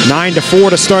 9-4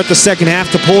 to start the second half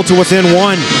to pull to within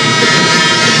 1.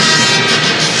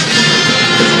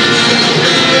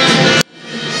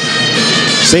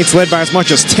 Saints led by as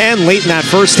much as 10 late in that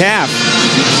first half.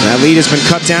 That lead has been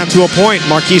cut down to a point.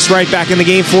 Marquise Wright back in the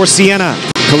game for Siena.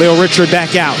 Khalil Richard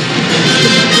back out.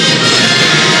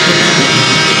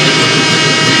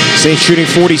 Saints shooting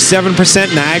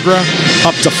 47%, Niagara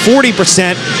up to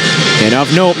 40%. And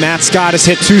of note, Matt Scott has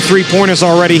hit 2 3-pointers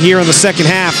already here in the second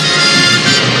half.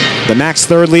 The Mac's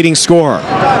third leading scorer.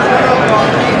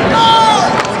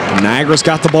 Niagara's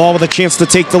got the ball with a chance to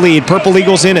take the lead. Purple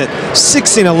Eagles in it,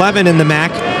 6-11 in the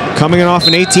Mac, coming off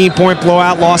an 18-point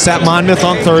blowout loss at Monmouth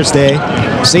on Thursday.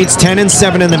 Saints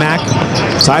 10-7 in the Mac,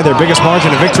 tied their biggest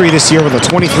margin of victory this year with a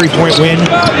 23-point win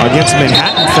against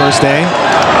Manhattan Thursday.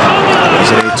 Was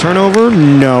it a turnover?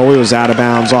 No, it was out of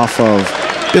bounds off of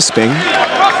Bisping.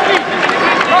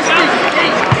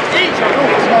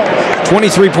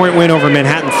 23-point win over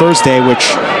Manhattan Thursday,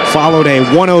 which followed a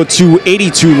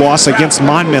 102-82 loss against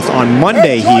Monmouth on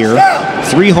Monday here.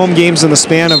 3 home games in the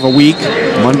span of a week,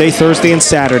 Monday, Thursday, and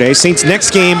Saturday. Saints'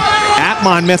 next game at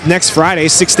Monmouth next Friday,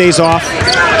 6 days off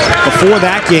before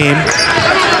that game.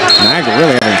 Niagara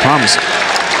really having problems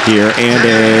here, and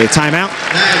a timeout.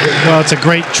 Well, it's a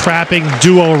great trapping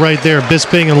duo right there,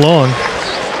 Bisping and Long.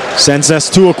 Sends us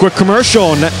to a quick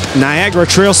commercial. Niagara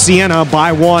trails Siena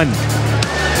by 1.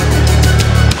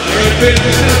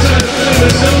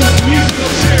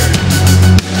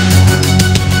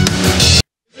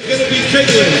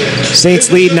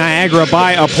 Saints lead Niagara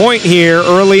by a point here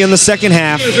early in the second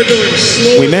half.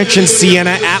 We mentioned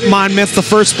Siena at Monmouth, the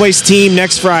first place team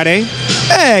next Friday.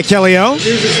 Hey, Kelly O.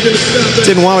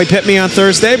 Didn't Wally pit me on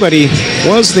Thursday, but he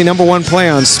was the #1 play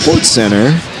on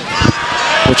SportsCenter,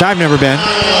 which I've never been.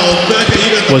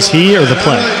 Was he or the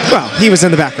play? Well, he was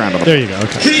in the background of it. There you go.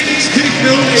 Okay.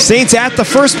 Saints at the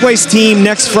first place team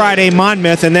next Friday,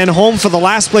 Monmouth, and then home for the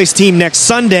last place team next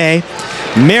Sunday,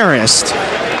 Marist.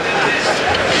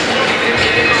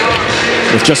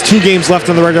 With just 2 games left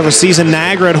in the regular season,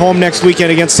 Niagara at home next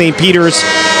weekend against St. Peter's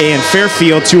and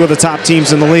Fairfield, 2 of the top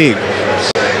teams in the league.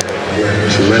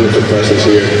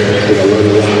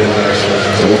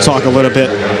 So we'll talk a little bit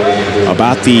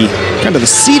about the kind of the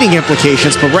seeding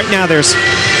implications, but right now there's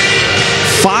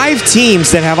 5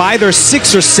 teams that have either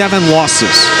 6 or 7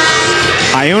 losses.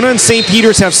 Iona and St.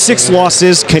 Peter's have 6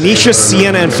 losses. Canisius,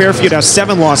 Siena, and Fairfield have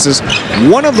 7 losses.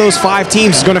 One of those 5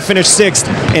 teams is going to finish 6th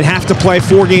and have to play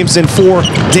 4 games in 4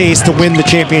 days to win the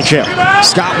championship.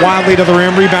 Scott Wildley to the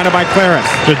rim, rebounded by Clarith.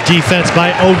 Good defense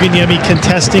by Oganyemi,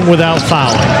 contesting without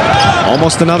fouling.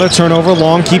 Almost another turnover.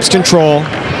 Long keeps control.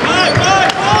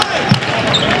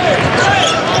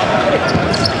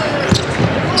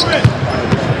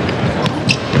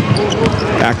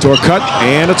 Backdoor cut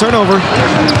and a turnover.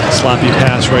 Sloppy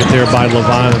pass right there by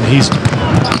Levine, and he's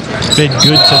been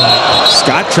good tonight.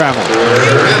 Scott traveled.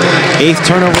 8th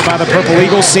turnover by the Purple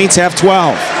Eagles. Saints have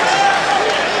 12.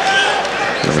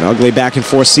 An ugly back and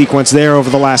forth sequence there over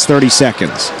the last 30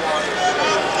 seconds.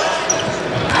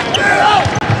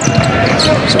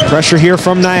 So pressure here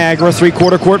from Niagara,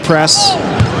 3-quarter court press.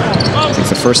 I think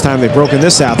the first time they've broken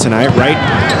this out tonight, right?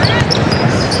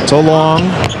 So Long.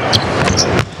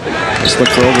 Just look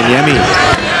for Oganyemi.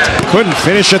 Couldn't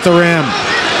finish at the rim.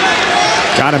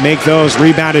 Got to make those.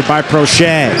 Rebounded by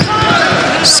Prochet.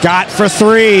 Scott for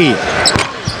 3.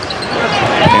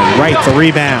 And Wright the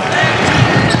rebound.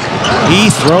 He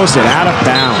throws it out of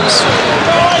bounds.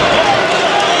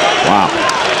 Wow.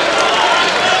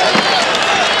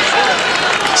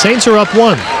 Saints are up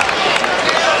 1.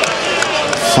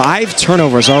 5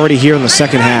 turnovers already here in the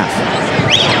second half.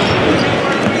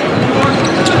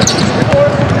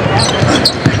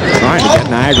 Trying to get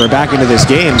Niagara back into this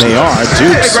game. They are.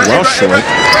 Duke's well short.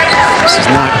 This is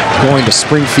not going to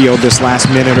Springfield this last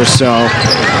minute or so.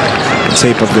 The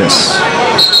tape of this.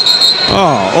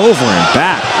 Oh, over and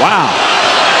back. Wow.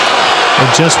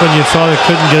 And just when you thought it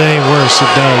couldn't get any worse,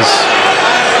 it does.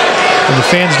 And the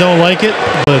fans don't like it,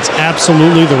 but it's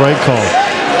absolutely the right call.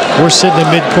 We're sitting in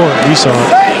midcourt. We saw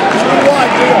it.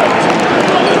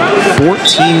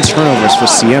 14 turnovers for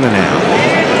Siena now.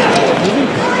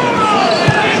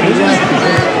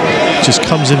 Just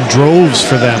comes in droves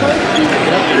for them.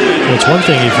 Well, it's one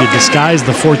thing if you disguise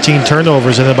the 14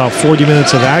 turnovers in about 40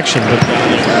 minutes of action, but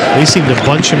they seem to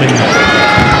bunch them in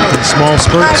small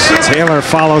spurts. Taylor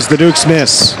follows the Duke's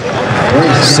miss.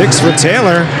 6 for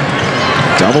Taylor.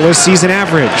 Double his season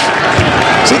average.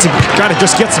 Saints have got to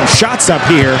just get some shots up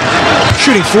here.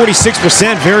 Shooting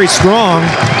 46%, very strong,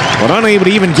 but unable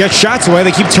to even get shots away.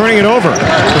 They keep turning it over.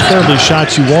 Preferably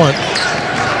shots you want.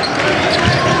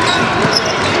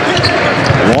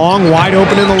 Long, wide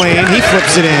open in the lane. He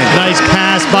flips it in. Nice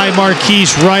pass by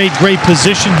Marquise Wright. Great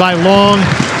position by Long.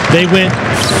 They went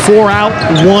 4 out,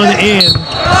 1 in.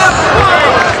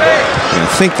 I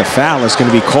think the foul is going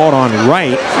to be called on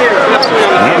Wright.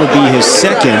 That would be his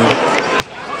second.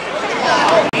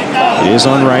 It is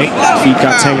on Wright. Feet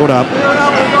got tangled up.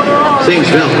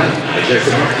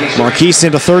 Marquise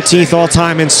into 13th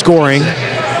all-time in scoring.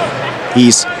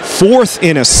 He's 4th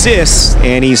in assists,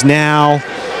 and he's now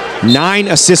 9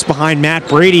 assists behind Matt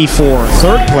Brady for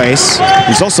 3rd place.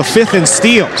 He's also 5th in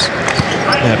steals.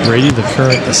 Matt Brady, the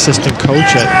current assistant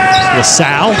coach at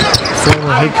LaSalle,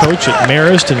 former head coach at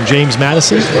Marist and James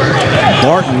Madison.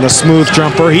 Barton, the smooth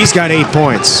jumper, he's got 8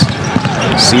 points.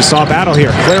 Seesaw battle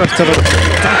here. Clarith to the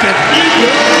bucket.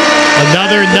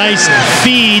 Another nice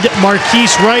feed.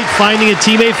 Marquise Wright finding a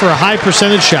teammate for a high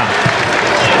percentage shot.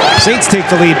 Saints take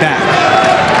the lead back.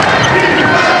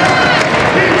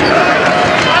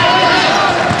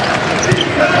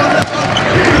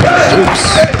 Dukes.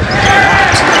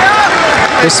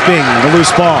 Bisping, the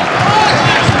loose ball.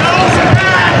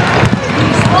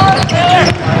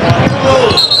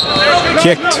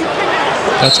 Kicked.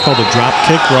 That's called a drop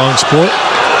kick, wrong sport.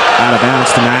 Out of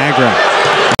bounds to Niagara.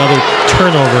 Another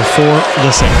turnover for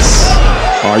the Saints.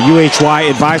 Our UHY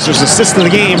advisors assist in the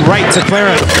game, right to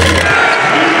Clarence.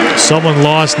 Someone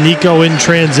lost Nico in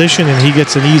transition, and he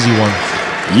gets an easy one.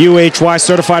 UHY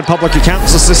Certified Public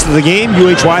Accountants assist in the game.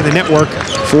 UHY, the network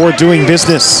for doing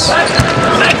business.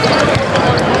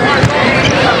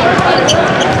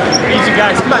 Easy,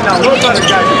 guys. Come on now. A little better,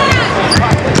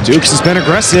 guys. Dukes has been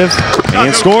aggressive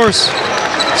and scores.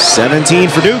 17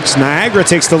 for Dukes. Niagara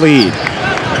takes the lead.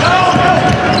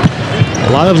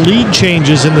 A lot of lead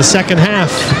changes in the second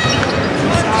half.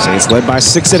 Saints led by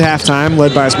 6 at halftime,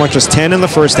 led by as much as 10 in the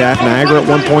first half. Niagara at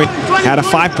one point had a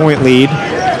 5-point lead.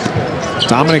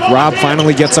 Dominic Robb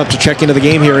finally gets up to check into the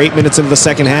game here 8 minutes into the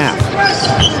second half.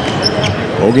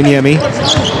 Oganyemi.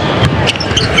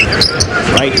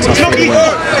 Right, tough way to win.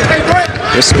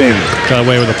 Bisping. Got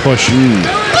away with a push.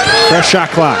 Fresh shot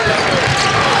clock.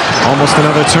 Almost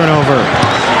another turnover.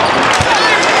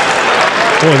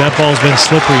 Boy, that ball's been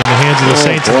slippery in the hands of the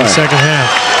Saints in the second half.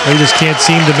 They just can't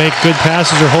seem to make good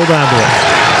passes or hold on to it.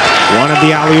 One of the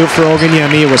alley-oop for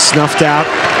Oganyemi was snuffed out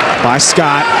by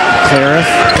Scott. Clarith.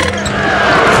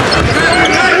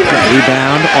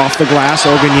 Rebound off the glass.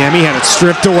 Oganyemi had it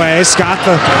stripped away. Scott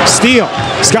the steal.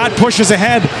 Scott pushes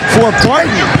ahead for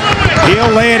Barton. He'll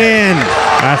lay it in.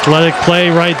 Athletic play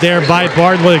right there by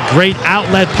Barton. What a great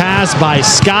outlet pass by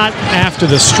Scott after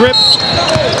the strip.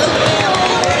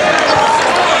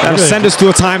 That'll send us to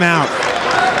a timeout.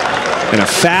 And a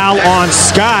foul on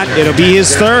Scott. It'll be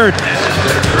his third.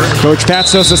 Coach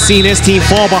Patsos has seen his team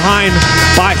fall behind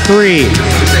by 3.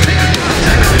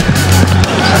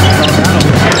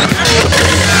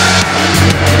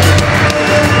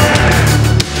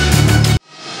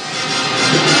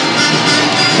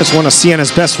 That's one of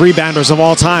Siena's best rebounders of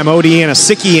all time, Odi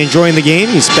Anasicki, enjoying the game.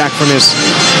 He's back from his,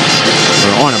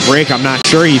 or on a break, I'm not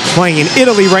sure. He's playing in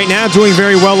Italy right now, doing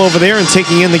very well over there and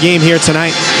taking in the game here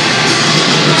tonight.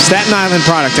 Staten Island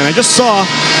product, and I just saw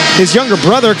his younger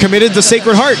brother committed to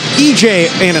Sacred Heart, EJ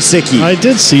Anasicki. I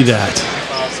did see that.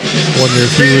 Wonder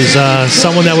if he was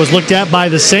someone that was looked at by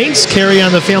the Saints, carry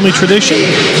on the family tradition.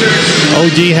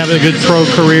 OD having a good pro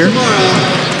career.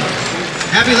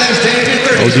 Happy last day.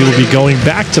 OD will be going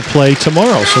back to play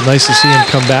tomorrow, so nice to see him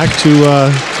come back to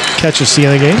catch a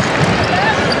Siena game.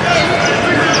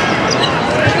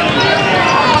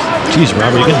 Jeez,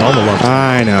 Robert, you're getting all the love.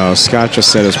 I know. Scott just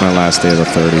said it was my last day of the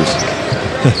 30s.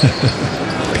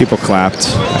 People clapped.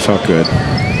 I felt good.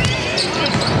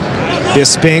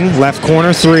 Bisping, left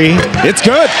corner 3. It's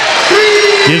good.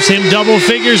 Gives him double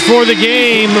figures for the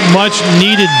game. Much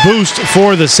needed boost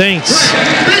for the Saints.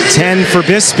 10 for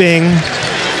Bisping.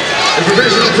 The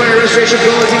professional player restoration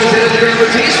goal is headed to the ground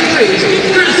for Taste Release,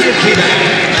 courtesy of Quebec.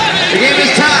 The game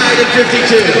is tied at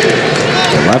 52.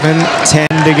 11-10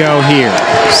 to go here.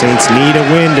 Saints need a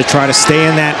win to try to stay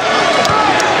in that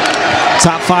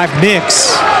top 5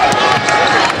 mix.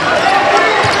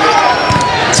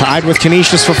 Tied with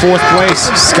Canisius for 4th place.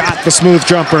 Scott, the smooth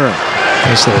jumper.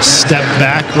 Nice little step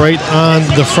back right on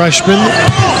the freshman.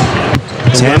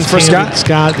 10 for Scott.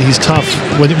 Scott, he's tough.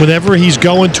 Whenever he's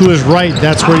going to his right,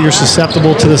 that's where you're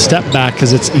susceptible to the step back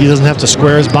because he doesn't have to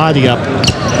square his body up.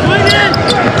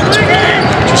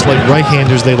 Just like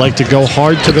right-handers, they like to go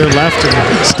hard to their left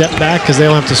and step back because they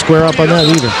don't have to square up on that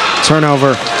either.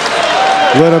 Turnover.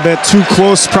 A little bit too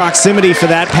close proximity for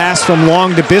that pass from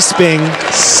Long to Bisping.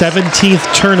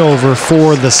 17th turnover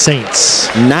for the Saints.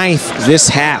 9th this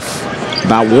half.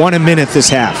 About 1 a minute this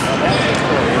half.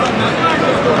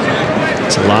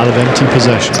 It's a lot of empty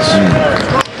possessions.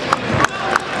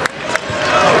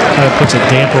 Kind of puts a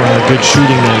damper on a good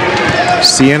shooting night.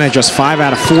 Siena just 5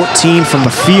 out of 14 from the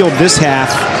field this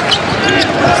half.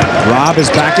 Robb is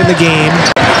back in the game.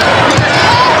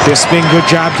 Bisping, good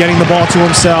job getting the ball to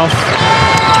himself.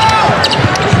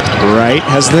 Right,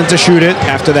 hesitant to shoot it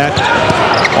after that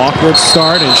awkward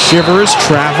start, and Shivers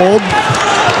traveled.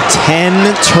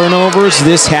 10 turnovers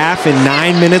this half in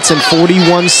 9 minutes and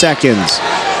 41 seconds.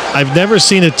 I've never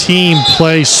seen a team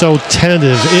play so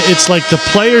tentative. It's like the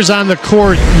players on the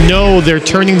court know they're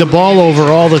turning the ball over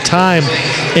all the time,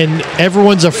 and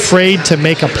everyone's afraid to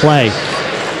make a play.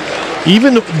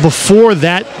 Even before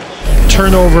that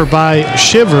turnover by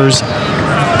Shivers,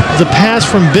 the pass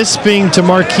from Bisping to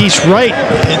Marquise Wright,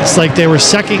 it's like they were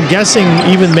second-guessing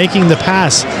even making the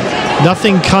pass.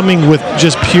 Nothing coming with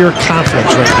just pure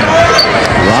confidence right now.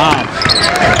 Robb.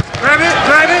 Drive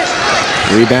it.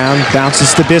 Rebound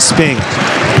bounces to Bisping.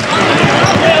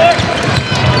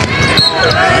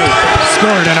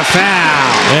 Scored and a foul.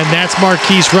 And that's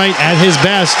Marquise Wright at his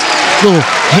best. Little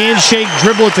handshake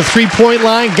dribble at the three-point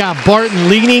line. Got Barton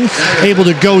leaning, able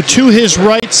to go to his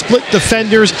right, split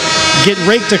defenders, get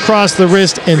raked across the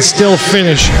wrist, and still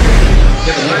finish.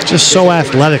 Just so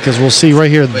athletic, as we'll see right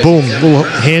here. Boom, little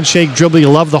handshake dribble. You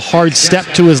love the hard step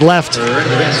to his left.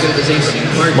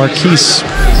 Marquise,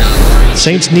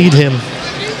 Saints need him.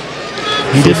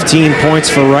 He did 15 points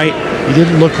for Wright. He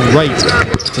didn't look right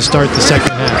to start the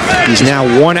second half. He's now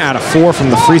 1 out of 4 from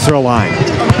the free throw line.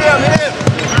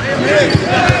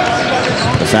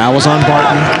 The foul was on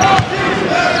Barton.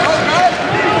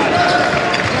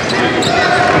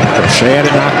 Crochet had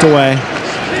it knocked away.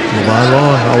 Lavon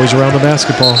Long, always around the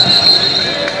basketball.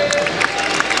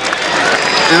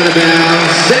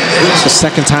 It's the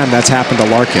second time that's happened to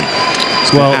Larkin.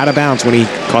 Well, out of bounds when he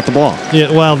caught the ball.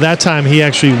 Yeah, well, that time he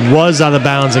actually was out of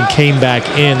bounds and came back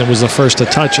in and was the first to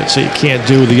touch it, so you can't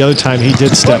do. The other time he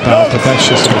did step out, but that's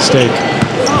just a mistake.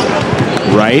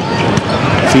 Right.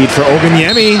 Feed for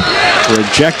Oganyemi.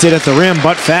 Rejected at the rim,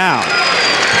 but foul.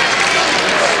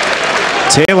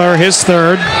 Taylor, his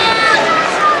third.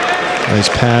 Nice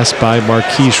pass by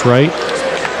Marquise Wright.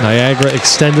 Niagara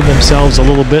extended themselves a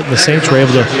little bit, and the Saints were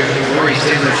able to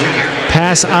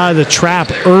pass out of the trap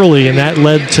early, and that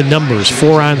led to numbers.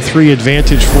 4-on-3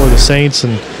 advantage for the Saints,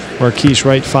 and Marquise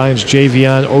Wright finds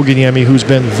Javion Oganyemi, who's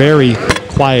been very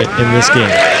quiet in this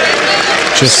game.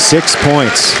 Just 6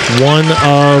 points. One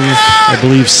of, I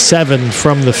believe, 7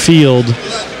 from the field.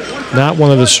 Not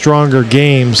one of the stronger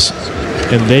games,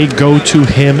 and they go to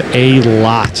him a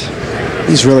lot.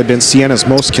 He's really been Siena's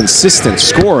most consistent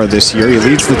scorer this year. He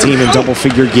leads the team in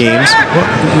double-figure games.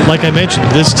 Well, like I mentioned,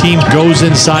 this team goes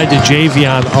inside to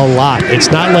Javion a lot.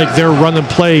 It's not like they're running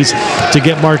plays to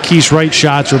get Marquise Wright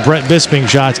shots or Brett Bisping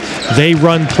shots. They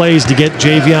run plays to get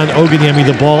Javion Oganyemi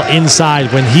the ball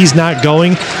inside. When he's not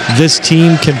going, this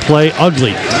team can play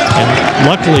ugly. And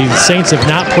luckily, the Saints have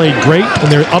not played great,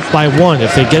 and they're up by 1.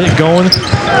 If they get it going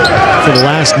for the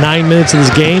last 9 minutes of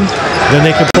this game, then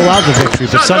they can pull out the victory.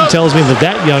 But something tells me that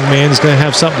that young man is going to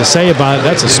have something to say about it.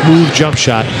 That's a smooth jump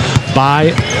shot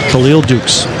by Khalil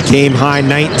Dukes. Game high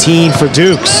 19 for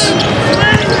Dukes.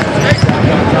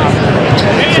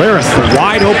 Clarith, the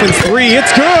wide open three.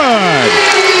 It's good.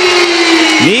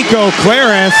 Nico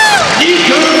Clarith.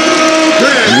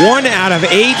 1 out of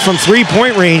 8 from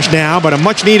three-point range now, but a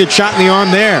much-needed shot in the arm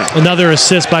there. Another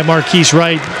assist by Marquise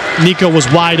Wright. Nico was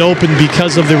wide open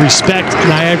because of the respect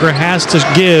Niagara has to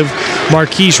give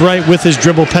Marquise Wright with his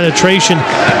dribble penetration.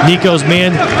 Nico's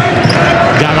man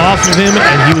got off of him,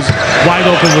 and he was wide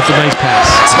open with a nice pass.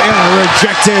 Taylor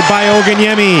rejected by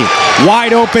Oganyemi.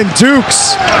 Wide open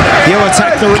Dukes. He'll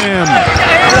attack the rim.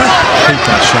 Hate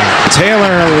that shot.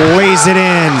 Taylor lays it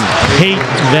in. Hate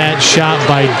that shot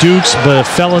by Dukes, but it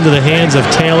fell into the hands of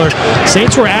Taylor.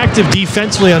 Saints were active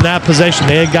defensively on that possession.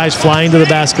 They had guys flying to the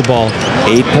basketball.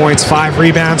 8 points, 5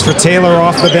 rebounds for Taylor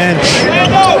off the bench.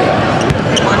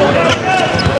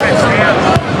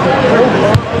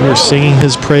 We're singing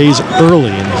his praise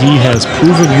early, and he has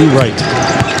proven you right.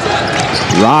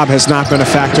 Rob has not been a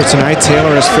factor tonight.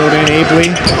 Taylor has filled in ably.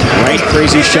 Right,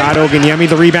 crazy shot. Oganyemi,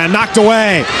 the rebound, knocked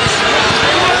away.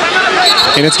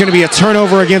 And it's going to be a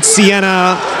turnover against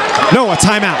Siena. No, a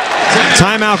timeout.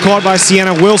 Timeout called by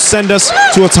Siena will send us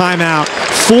to a timeout.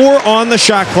 4 on the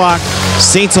shot clock.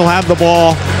 Saints will have the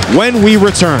ball when we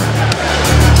return.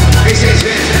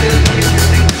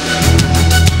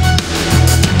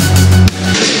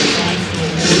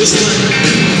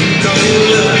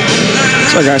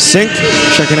 So guys, Sink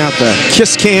checking out the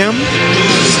Kiss Cam.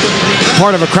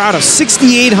 Part of a crowd of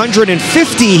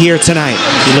 6,850 here tonight.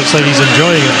 He looks like he's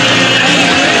enjoying it.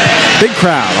 Big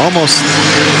crowd, almost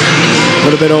a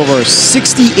little bit over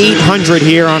 6,800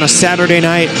 here on a Saturday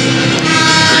night.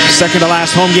 Second to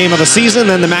last home game of the season,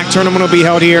 then the MAC tournament will be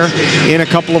held here in a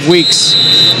couple of weeks.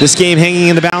 This game hanging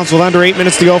in the balance with under 8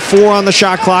 minutes to go. 4 on the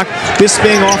shot clock.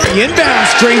 Bisping off the inbound,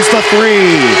 drains the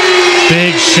 3.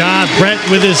 Big shot. Brett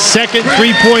with his second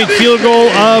three-point field goal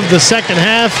of the second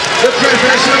half.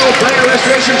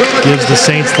 Gives the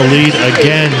Saints the lead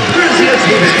again.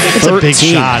 It's a big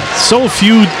shot. So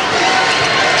few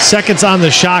seconds on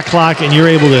the shot clock, and you're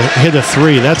able to hit a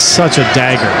 3. That's such a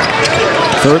dagger.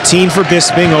 13 for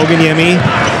Bisping. Oganyemi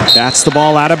bats the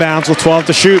ball out of bounds with 12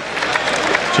 to shoot.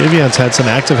 Javion's had some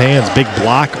active hands. Big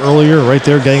block earlier, right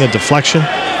there, getting a deflection.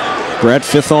 Brett,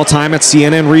 5th all-time at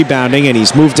Siena in rebounding, and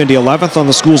he's moved into 11th on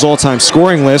the school's all-time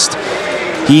scoring list.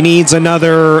 He needs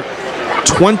another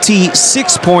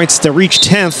 26 points to reach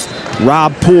 10th.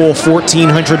 Rob Poole,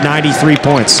 1,493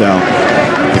 points. So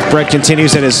if Brett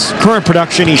continues at his current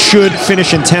production. He should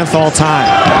finish in 10th all time.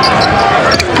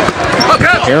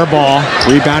 Air ball,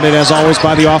 rebounded as always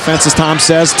by the offense, as Tom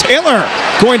says. Taylor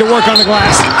going to work on the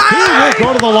glass. He will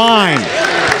go to the line.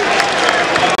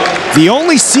 The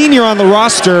only senior on the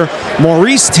roster,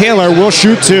 Maurice Taylor, will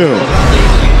shoot 2.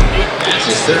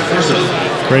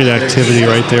 Great activity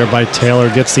right there by Taylor.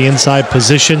 Gets the inside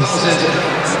position.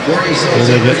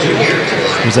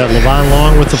 Was that Levon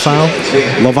Long with the foul?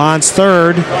 Levon's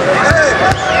third.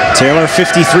 Taylor,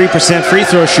 53% free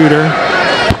throw shooter.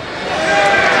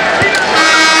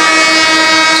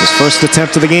 His first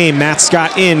attempt of the game. Matt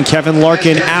Scott in, Kevin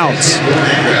Larkin out.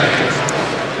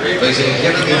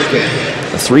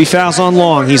 The 3 fouls on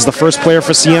Long. He's the first player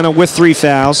for Siena with 3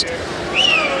 fouls.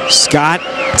 Scott,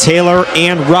 Taylor,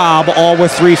 and Robb all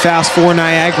with 3 fouls for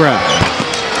Niagara.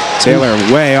 Taylor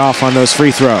way off on those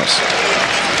free throws.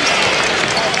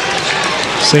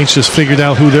 Saints just figured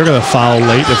out who they're going to foul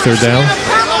late if they're down.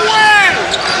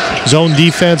 Zone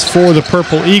defense for the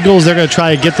Purple Eagles. They're going to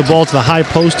try to get the ball to the high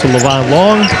post to Levon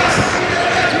Long.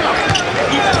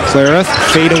 Clareth,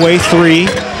 fadeaway 3.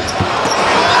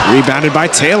 Rebounded by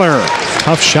Taylor.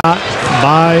 Tough shot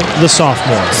by the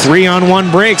sophomore.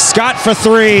 3-on-1 break. Scott for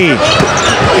 3.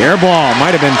 Air ball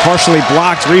might have been partially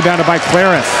blocked. Rebounded by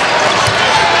Clareth.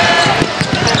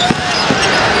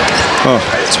 Oh,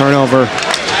 turnover.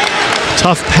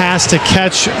 Tough pass to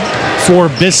catch for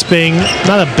Bisping.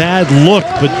 Not a bad look,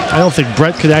 but I don't think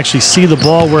Brett could actually see the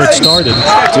ball where it started.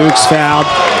 Dukes fouled.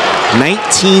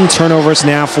 19 turnovers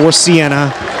now for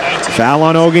Siena. Foul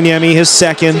on Oganyemi, his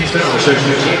second.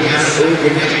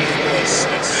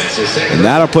 And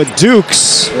that'll put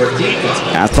Dukes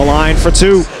at the line for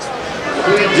 2.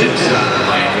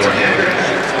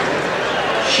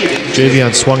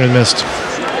 Javion swung and missed.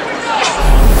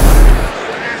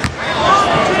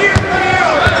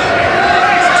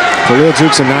 Khalil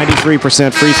Dukes, a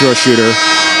 93% free throw shooter.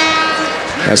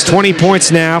 Has 20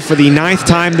 points now for the 9th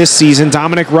time this season.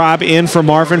 Dominic Robb in for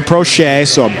Marvin Prochet.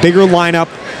 So a bigger lineup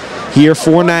here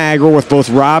for Niagara with both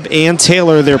Robb and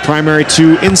Taylor, their primary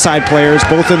 2 inside players,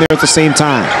 both in there at the same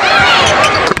time.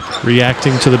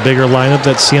 Reacting to the bigger lineup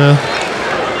that Siena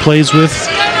plays with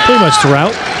pretty much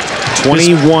throughout.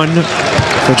 21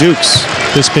 for Dukes.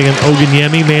 Bisping and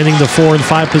Oganyemi manning the 4 and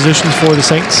 5 positions for the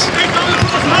Saints.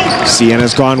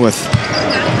 Siena's gone with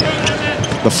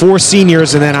the 4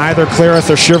 seniors and then either Clareth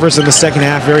or Shivers in the second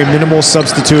half. Very minimal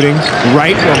substituting.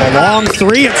 Right with a long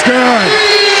 3. It's good.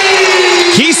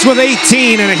 Keese with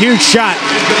 18 and a huge shot.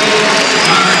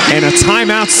 And a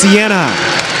timeout, Siena.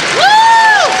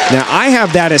 Now, I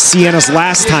have that as Siena's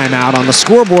last timeout. On the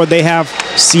scoreboard, they have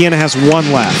Siena has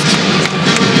 1 left.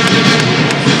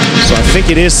 So I think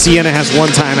it is Siena has 1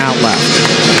 timeout left.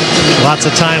 Lots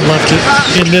of time left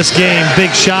in this game.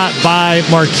 Big shot by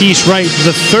Marquise Wright.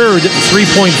 The 3rd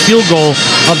 3-point field goal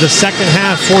of the second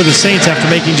half for the Saints after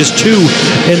making just 2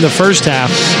 in the first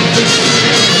half.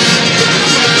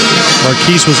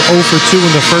 Marquise was 0 for 2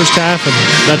 in the first half, and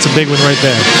that's a big one right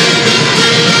there.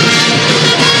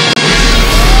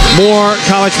 More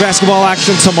college basketball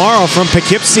action tomorrow from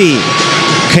Poughkeepsie.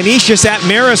 Canisius at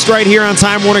Marist right here on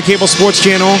Time Warner Cable Sports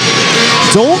Channel.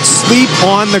 Don't sleep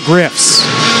on the Griffs.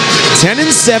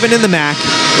 10-7 in the MAC.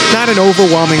 Not an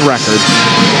overwhelming record.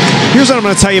 Here's what I'm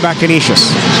going to tell you about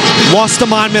Canisius. Lost to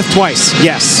Monmouth twice.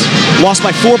 Yes. Lost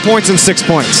by 4 points and 6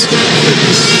 points.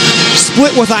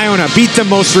 Split with Iona. Beat them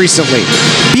most recently.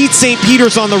 Beat St.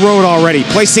 Peter's on the road already.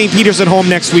 Play St. Peter's at home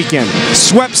next weekend.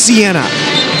 Swept Siena.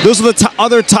 Those are the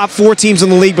other top 4 teams in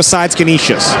the league besides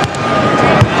Canisius.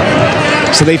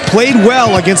 So they've played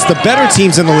well against the better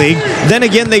teams in the league. Then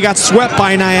again, they got swept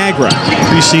by Niagara.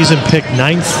 Preseason pick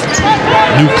 9th.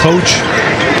 New coach,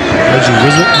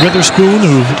 Reggie Witherspoon,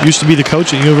 who used to be the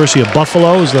coach at the University of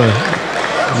Buffalo, has done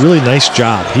a really nice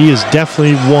job. He is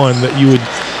definitely one that you would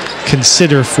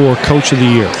consider for Coach of the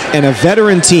Year. And a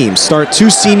veteran team. Start 2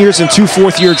 seniors and 2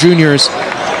 fourth-year juniors.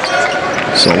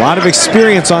 So a lot of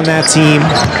experience on that team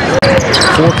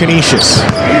for Canisius.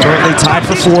 Currently tied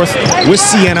for 4th with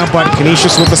Siena, but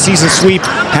Canisius with the season sweep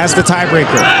has the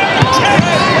tiebreaker.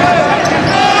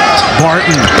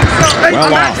 Barton,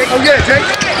 well off.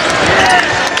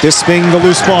 Bisping the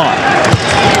loose ball.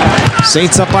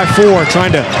 Saints up by 4,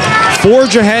 trying to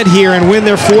forge ahead here and win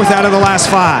their 4th out of the last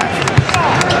 5.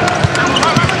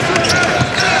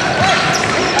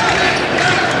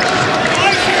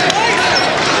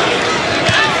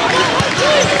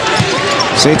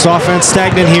 Saints offense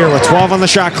stagnant here with 12 on the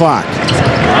shot clock.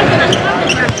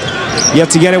 Yet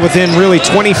to get it within really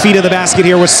 20 feet of the basket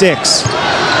here with 6.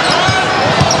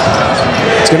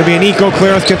 It's going to be an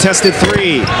Clareth contested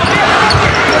 3.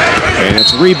 And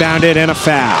It's rebounded and a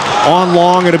foul. On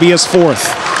Long, it'll be his 4th.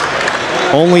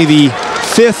 Only the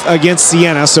 5th against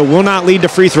Siena, so will not lead to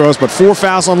free throws, but 4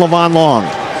 fouls on Levon Long.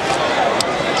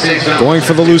 Going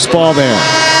for the loose ball there.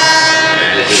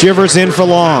 Shivers in for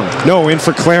Long. No, in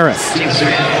for Clarith.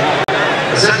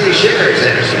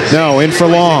 No, in for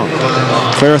Long.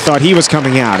 Clarith thought he was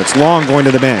coming out. It's Long going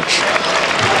to the bench.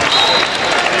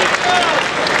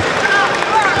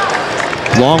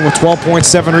 Long with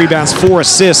 12.7 rebounds, 4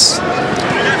 assists.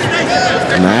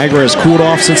 Niagara has cooled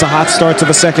off since a hot start to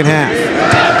the second half.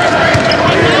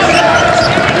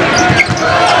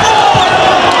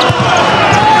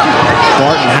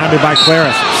 Barton hounded by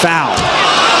Clarith. Foul.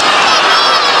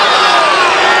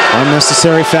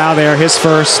 Unnecessary foul there, his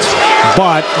first.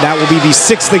 But that will be the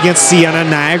 6th against Siena.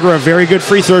 Niagara, a very good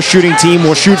free throw shooting team,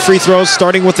 will shoot free throws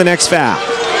starting with the next foul.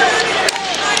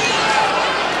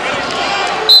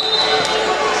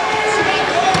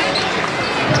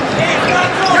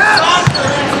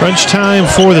 Crunch time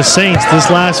for the Saints. This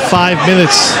last 5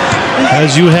 minutes,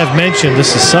 as you have mentioned,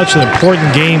 this is such an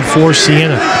important game for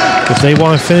Siena. If they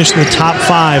want to finish in the top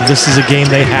 5, this is a game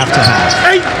they have to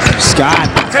have. Scott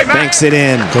banks it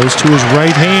in. Goes to his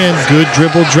right hand. Good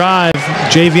dribble drive.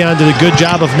 Javion did a good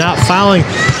job of not fouling.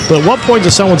 But at what point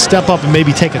does someone step up and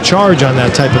maybe take a charge on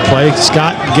that type of play?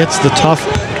 Scott gets the tough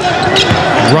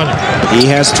running. He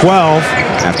has 12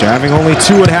 after having only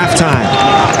 2 at halftime.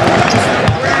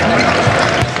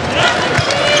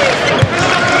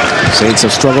 Saints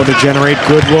have struggled to generate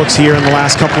good looks here in the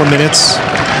last couple of minutes.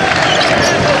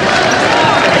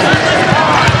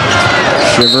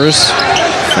 Shivers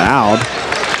fouled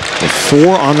with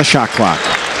 4 on the shot clock.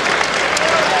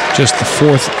 Just the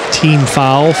 4th team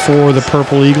foul for the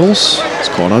Purple Eagles. It's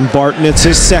called on Barton. It's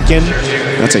his 2nd.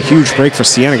 That's a huge break for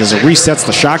Siena because it resets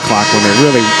the shot clock when they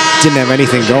really didn't have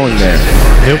anything going there.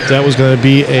 Yep, that was going to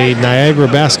be a Niagara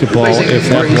basketball if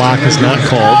that block is not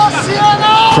called.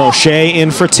 Crochet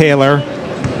in for Taylor.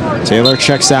 Taylor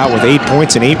checks out with 8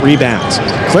 points and 8 rebounds.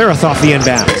 Clarith off the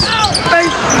inbounds.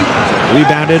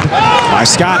 Rebounded by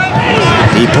Scott.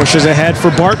 He pushes ahead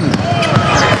for Barton.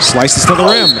 Slices to the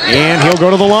rim, and he'll go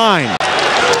to the line.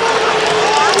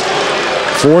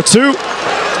 4-2.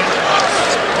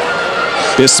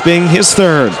 Bisping his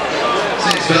 3rd.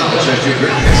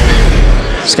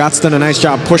 Scott's done a nice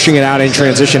job pushing it out in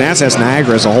transition, as has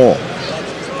Niagara as a whole.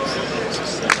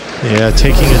 Yeah,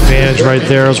 taking advantage right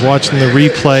there. I was watching the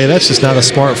replay. That's just not a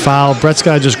smart foul. Brett's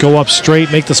got to just go up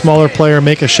straight, make the smaller player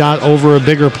make a shot over a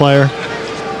bigger player.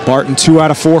 Barton 2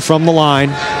 out of 4 from the line.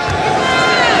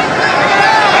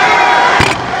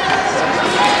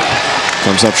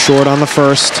 Comes up short on the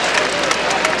first.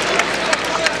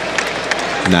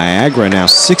 Niagara now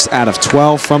 6 out of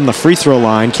 12 from the free throw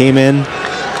line. Came in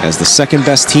as the 2nd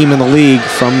best team in the league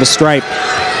from the stripe.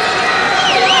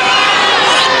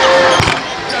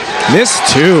 Missed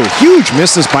 2. Huge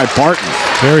misses by Barton.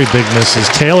 Very big misses.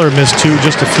 Taylor missed 2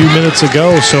 just a few minutes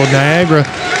ago, so Niagara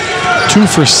 2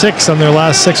 for 6 on their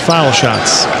last 6 foul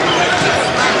shots.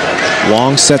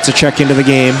 Long sets a check into the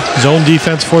game. Zone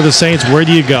defense for the Saints. Where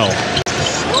do you go?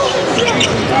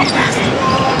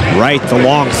 Right, the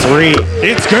long 3.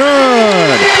 It's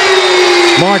good.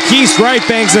 Marquise Wright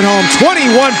bangs it home.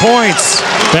 21 points.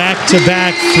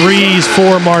 Back-to-back threes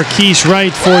for Marquise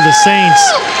Wright for the Saints.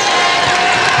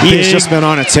 He has just been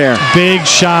on a tear. Big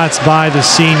shots by the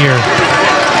senior.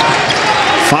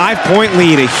 5-point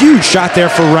lead. A huge shot there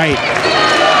for Wright.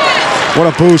 What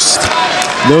a boost.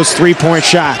 Those 3-point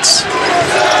shots.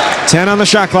 10 on the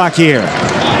shot clock here.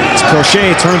 It's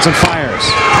Crochet, turns and fires.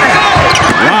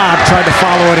 Rob tried to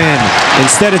follow it in.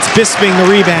 Instead, it's Bisping the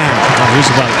rebound. He was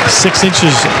about 6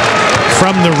 inches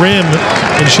from the rim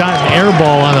and shot an air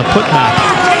ball on a putback.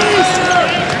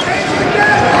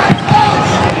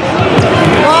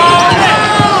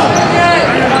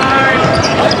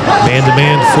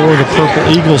 Man-to-man for the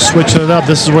Purple Eagles, switching it up.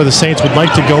 This is where the Saints would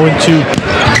like to go into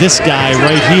this guy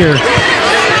right here.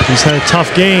 He's had a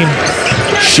tough game.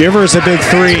 Shivers a big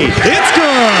 3. It's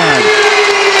good!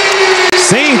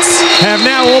 Saints have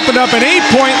now opened up an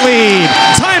 8-point lead.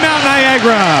 Timeout,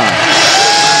 Niagara.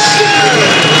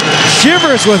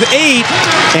 Shivers with 8,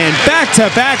 and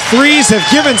back-to-back threes have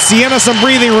given Siena some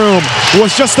breathing room.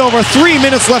 With just over 3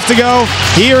 minutes left to go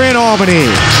here in Albany.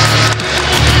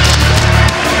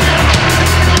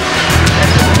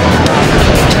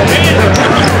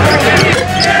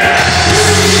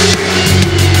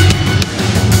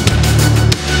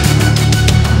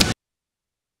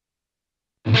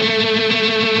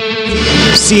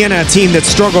 Siena, a team that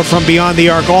struggled from beyond the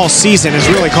arc all season, has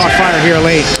really caught fire here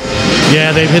late.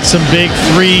 Yeah, they've hit some big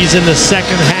threes in the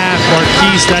second half.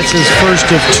 Marquise. That's his first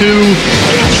of 2.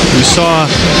 We saw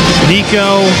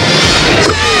Nico.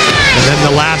 And then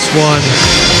the last one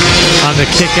on the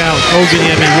kick out,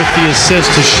 Oganyemi with the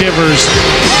assist to Shivers.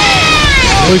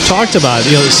 We've talked about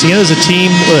it. Siena's a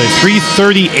team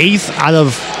 338th out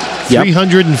of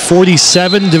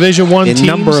 347 Division I teams. In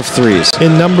number of threes.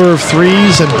 In number of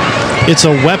threes. And it's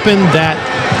a weapon that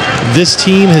this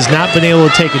team has not been able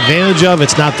to take advantage of.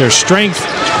 It's not their strength.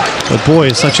 But boy,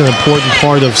 it's such an important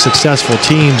part of successful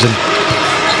teams. And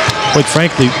quite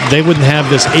frankly, they wouldn't have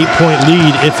this 8-point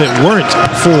lead if it weren't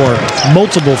for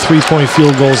multiple 3-point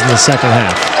field goals in the second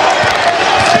half.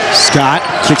 Scott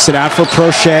kicks it out for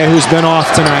Prochet, who's been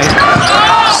off tonight.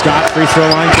 Scott, free throw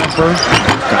line jumper.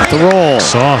 Got the roll.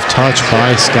 Soft touch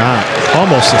by Scott.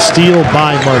 Almost a steal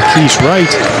by Marquise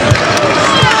Wright.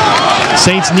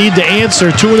 Saints need to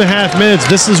answer. 2.5 minutes.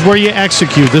 This is where you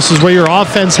execute. This is where your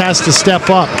offense has to step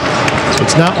up.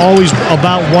 It's not always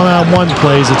about one-on-one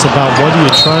plays. It's about what are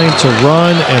you trying to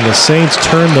run, and the Saints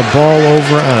turn the ball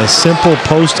over on a simple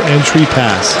post-entry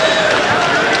pass.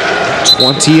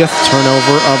 20th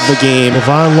turnover of the game.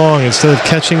 Levon Long, instead of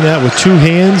catching that with 2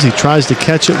 hands, he tries to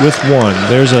catch it with 1.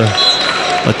 There's a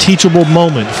teachable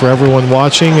moment for everyone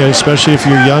watching, especially if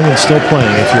you're young and still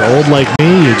playing. If you're old like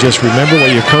me, you just remember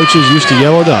what your coaches used to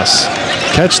yell at us.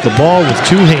 Catch the ball with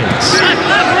 2 hands.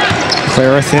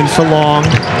 Clarith in for Long.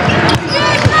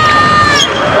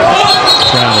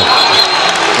 Travel.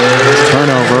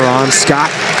 Turnover on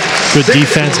Scott. Good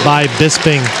defense by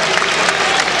Bisping.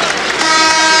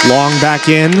 Long back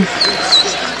in. Long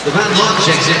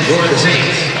checks in for the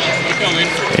Saints.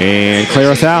 And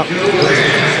Clarith out.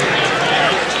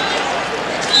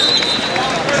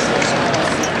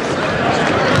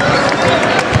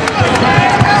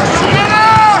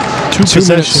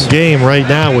 Two-possession game right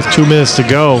now with 2 minutes to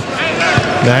go.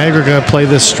 Niagara going to play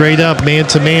this straight up,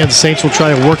 man-to-man. Saints will try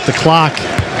to work the clock.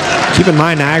 Keep in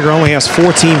mind, Niagara only has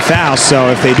 14 fouls, so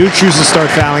if they do choose to start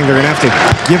fouling, they're going to have to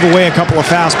give away a couple of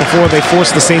fouls before they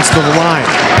force the Saints to the line.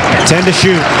 10 to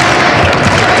shoot.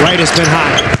 Wright has been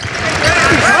hot.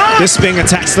 Bisping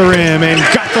attacks the rim and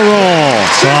got the roll.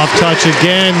 Soft touch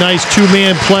again. Nice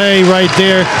 2-man play right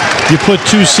there. You put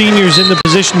 2 seniors in the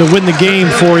position to win the game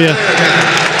for you.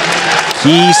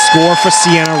 Key score for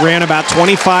Siena. Ran about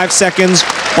 25 seconds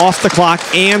off the clock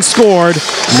and scored.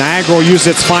 Niagara will use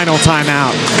its final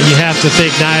timeout. You have to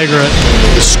think Niagara,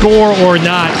 score or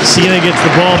not, Siena gets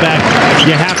the ball back.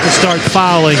 You have to start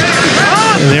fouling.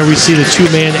 And there we see the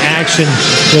 2-man action.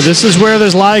 This is where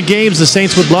there's a lot of games the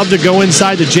Saints would love to go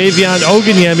inside to Javion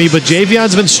Oganyemi, but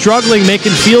Javion's been struggling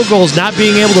making field goals, not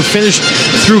being able to finish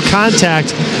through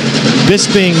contact.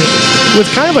 Bisping with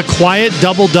kind of a quiet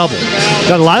double-double.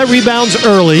 Got a lot of rebounds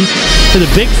early, hit a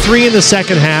big 3 in the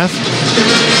second half,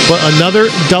 but another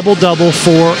double-double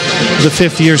for the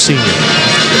 5th-year senior.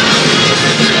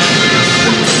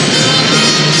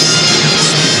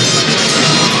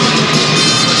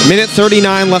 Minute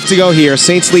 39 left to go here.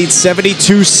 Saints lead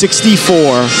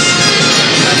 72-64.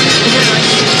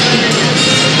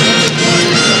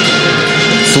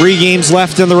 3 games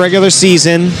left in the regular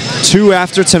season. 2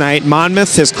 after tonight.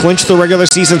 Monmouth has clinched the regular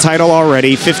season title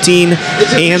already, 15-2.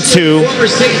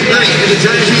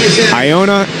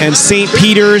 Iona and St.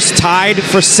 Peter's tied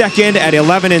for 2nd at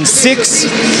 11-6.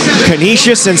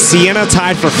 Canisius and Siena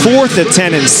tied for 4th at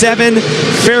 10-7.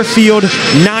 Fairfield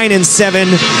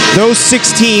 9-7. Those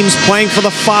 6 teams playing for the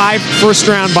 5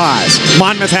 first-round byes.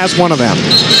 Monmouth has one of them.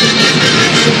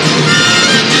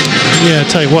 Yeah, I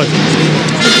tell you what,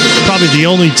 probably the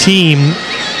only team.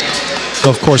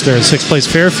 Of course, they're in 6th place,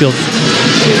 Fairfield.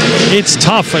 It's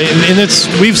tough, and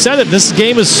we've said it. This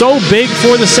game is so big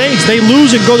for the Saints. They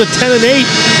lose and go to 10-8.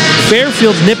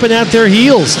 Fairfield's nipping at their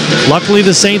heels. Luckily,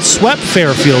 the Saints swept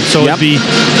Fairfield, so it'd be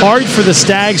hard for the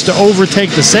Stags to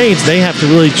overtake the Saints. They have to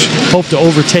really hope to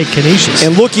overtake Canisius.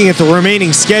 And looking at the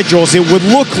remaining schedules, it would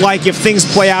look like if things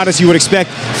play out as you would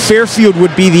expect, Fairfield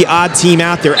would be the odd team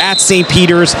out there. At St.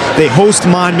 Peter's, they host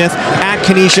Monmouth. At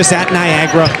Canisius, at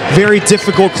Niagara. Very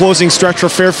difficult closing stretch for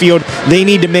Fairfield. They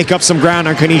need to make up some ground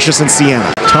on Canisius and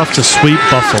Siena. Tough to sweep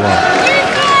Buffalo.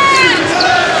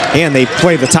 And they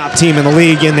play the top team in the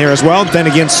league in there as well. Then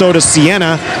again, so does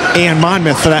Siena and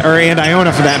Monmouth for that, and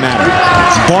Iona for that matter.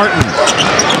 Barton.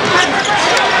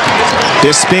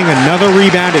 Bisping, another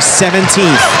rebound, is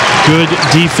 17th. Good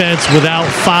defense without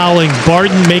fouling.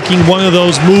 Barton making one of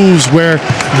those moves where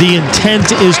the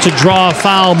intent is to draw a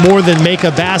foul more than make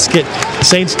a basket.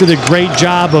 Saints did a great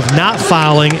job of not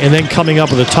fouling and then coming up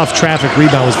with a tough traffic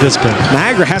rebound with Bisping.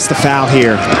 Niagara has to foul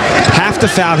here. Have to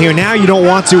foul here. Now you don't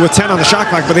want to with 10 on the shot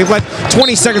clock, but they've let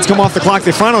 20 seconds come off the clock.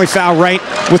 They finally foul right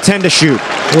with 10 to shoot.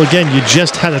 Well, again, you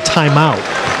just had a timeout.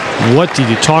 What did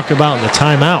you talk about in the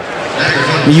timeout?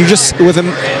 You just with them,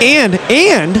 and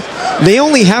they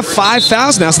only have 5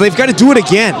 fouls now, so they've got to do it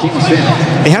again.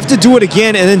 They have to do it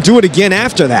again and then do it again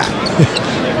after that.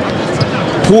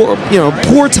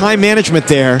 Poor time management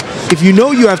there. If you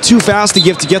know you have 2 fouls to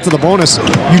give to get to the bonus,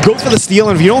 you go for the steal,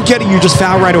 and if you don't get it, you just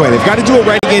foul right away. They've got to do it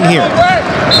right again here.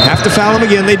 Have to foul them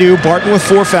again. They do. Barton with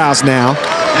 4 fouls now.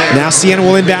 Now Siena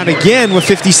will inbound again with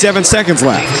 57 seconds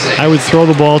left. I would throw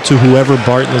the ball to whoever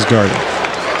Barton is guarding.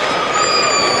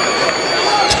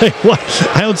 What?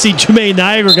 I don't see too many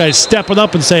Niagara guys stepping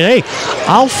up and saying, hey,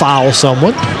 I'll foul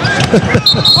someone.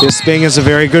 Bisping is a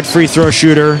very good free throw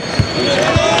shooter.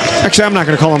 Actually, I'm not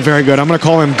going to call him very good. I'm going to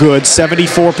call him good,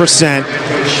 74%.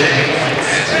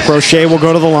 Crochet will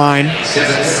go to the line.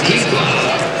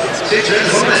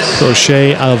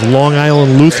 Crochet out of Long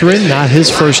Island Lutheran, not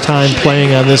his first time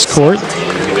playing on this court.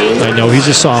 I know he's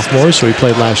a sophomore, so he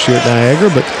played last year at Niagara,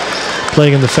 but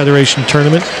playing in the Federation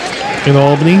tournament in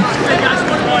Albany.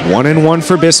 1-1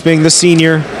 for Bisping, the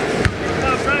senior.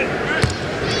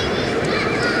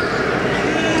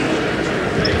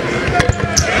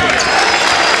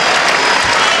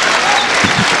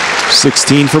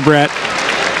 $16 for Brett.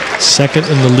 Second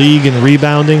in the league in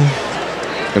rebounding.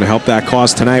 Going to help that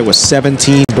cause tonight with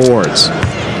 17 boards.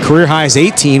 Career high is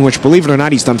 18, which, believe it or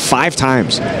not, he's done 5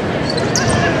 times.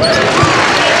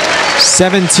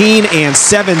 17 and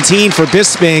 17 for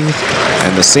Bisping.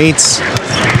 And the Saints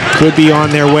could be on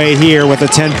their way here with a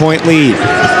 10-point lead.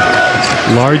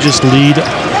 Largest lead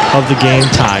of the game,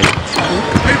 tied.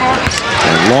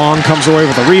 And Long comes away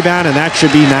with a rebound, and that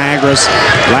should be Niagara's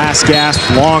last gasp.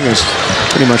 Long is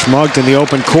pretty much mugged in the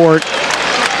open court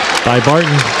by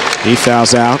Barton. He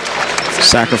fouls out,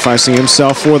 sacrificing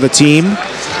himself for the team.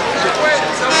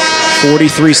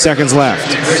 43 seconds left.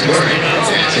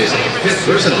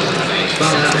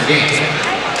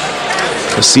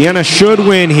 Siena should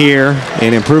win here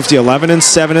and improve to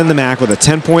 11-7 in the MAC with a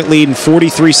 10-point lead and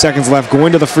 43 seconds left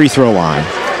going to the free throw line.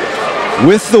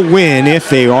 With the win, if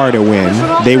they are to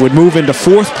win, they would move into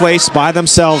 4th place by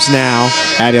themselves now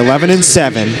at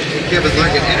 11-7.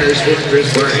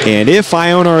 And if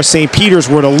Iona or St. Peter's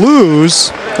were to lose,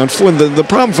 the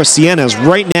problem for Siena is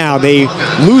right now they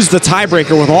lose the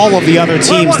tiebreaker with all of the other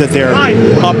teams that they're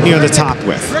up near the top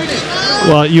with.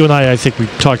 Well, you and I think we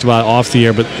talked about it off the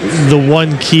air, but the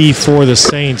one key for the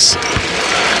Saints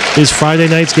is Friday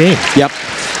night's game. Yep.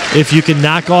 If you can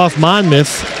knock off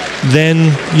Monmouth,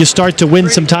 then you start to win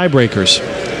some tiebreakers.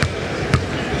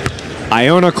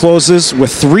 Iona closes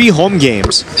with 3 home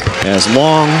games as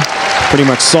Long pretty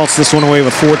much salts this one away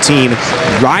with 14.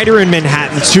 Ryder in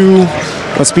Manhattan, 2,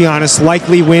 let's be honest,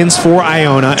 likely wins for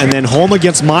Iona, and then home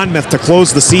against Monmouth to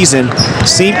close the season.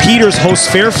 St. Peter's hosts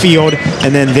Fairfield,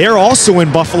 and then they're also in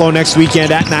Buffalo next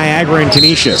weekend at Niagara and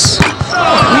Canisius.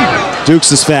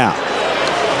 Dukes is foul.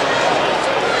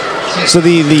 So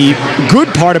the good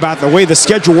part about the way the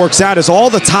schedule works out is all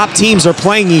the top teams are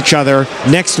playing each other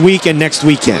next week and next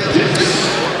weekend.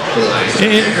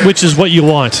 Which is what you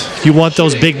want. You want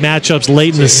those big matchups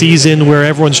late in the season where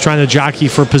everyone's trying to jockey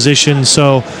for position.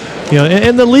 So, you know,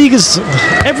 and the league is,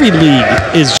 every league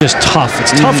is just tough.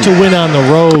 It's tough to win on the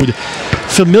road.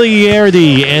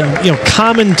 Familiarity and, you know,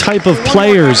 common type of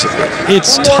players,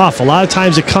 it's tough. A lot of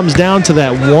times it comes down to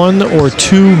that 1 or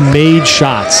 2 made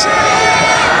shots.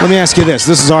 Let me ask you this.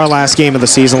 This is our last game of the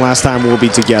season. Last time we'll be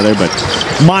together, but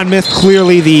Monmouth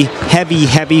clearly the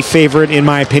heavy favorite in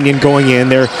my opinion going in.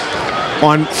 They're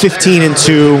on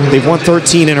 15-2. They've won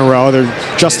 13 in a row.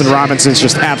 Justin Robinson's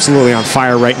just absolutely on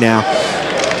fire right now.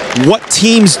 What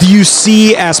teams do you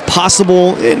see as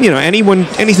possible? You know,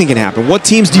 anything can happen. What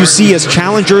teams do you see as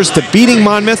challengers to beating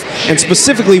Monmouth? And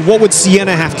specifically, what would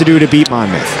Siena have to do to beat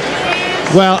Monmouth?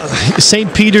 Well,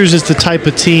 St. Peter's is the type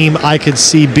of team I could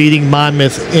see beating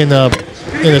Monmouth in a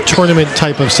tournament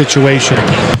type of situation,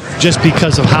 just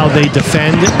because of how they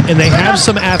defend, and they have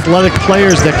some athletic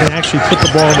players that can actually put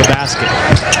the ball in the basket.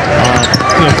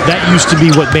 You know, that used to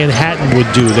be what Manhattan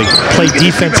would do. They play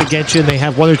defense against you, and they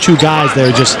have 1 or 2 guys that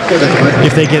are just,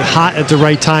 if they get hot at the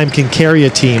right time, can carry a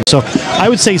team. So I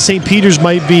would say St. Peter's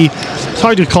might be, it's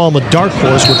hard to call them a dark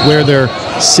horse with where they're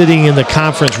sitting in the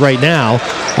conference right now.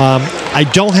 I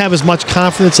don't have as much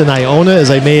confidence in Iona as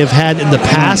I may have had in the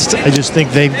past. I just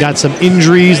think they've got some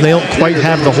injuries, and they don't quite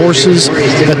have the horses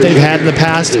that they've had in the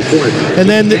past. And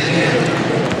then,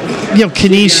 you know,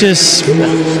 Canisius.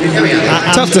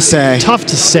 Tough to say. Tough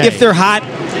to say. If they're hot,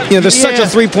 you know, they're such a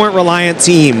 3-point reliant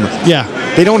team. Yeah.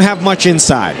 They don't have much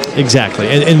inside. Exactly.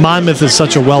 And Monmouth is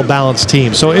such a well-balanced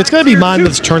team. So it's going to be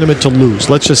Monmouth's tournament to lose.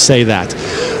 Let's just say that.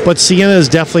 But Siena is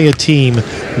definitely a team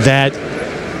that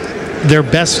their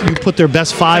best, you put their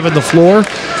best 5 on the floor,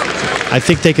 I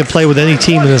think they can play with any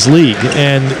team in this league.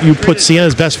 And you put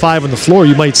Siena's best 5 on the floor,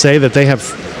 you might say that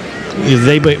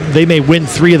they may win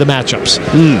 3 of the matchups.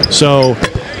 So,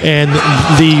 and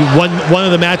the one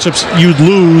of the matchups you'd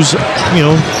lose, you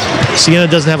know, Siena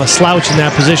doesn't have a slouch in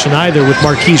that position either, with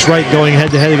Marquise Wright going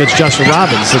head-to-head against Justin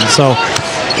Robinson. So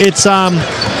it's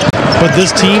but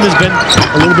this team has been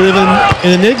a little bit of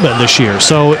an enigma this year.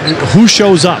 So who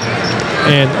shows up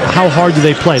and how hard do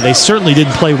they play? They certainly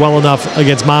didn't play well enough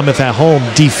against Monmouth at home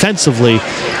defensively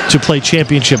to play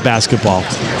championship basketball.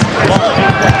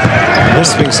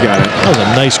 This thing's got it. That was a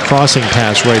nice crossing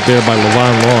pass right there by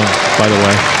Levon Long, by the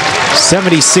way.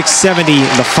 76-70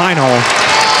 the final.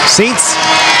 Saints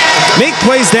make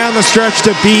plays down the stretch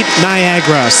to beat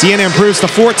Niagara. Siena improves to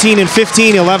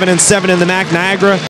 14-15, 11-7 in the MAC. Niagara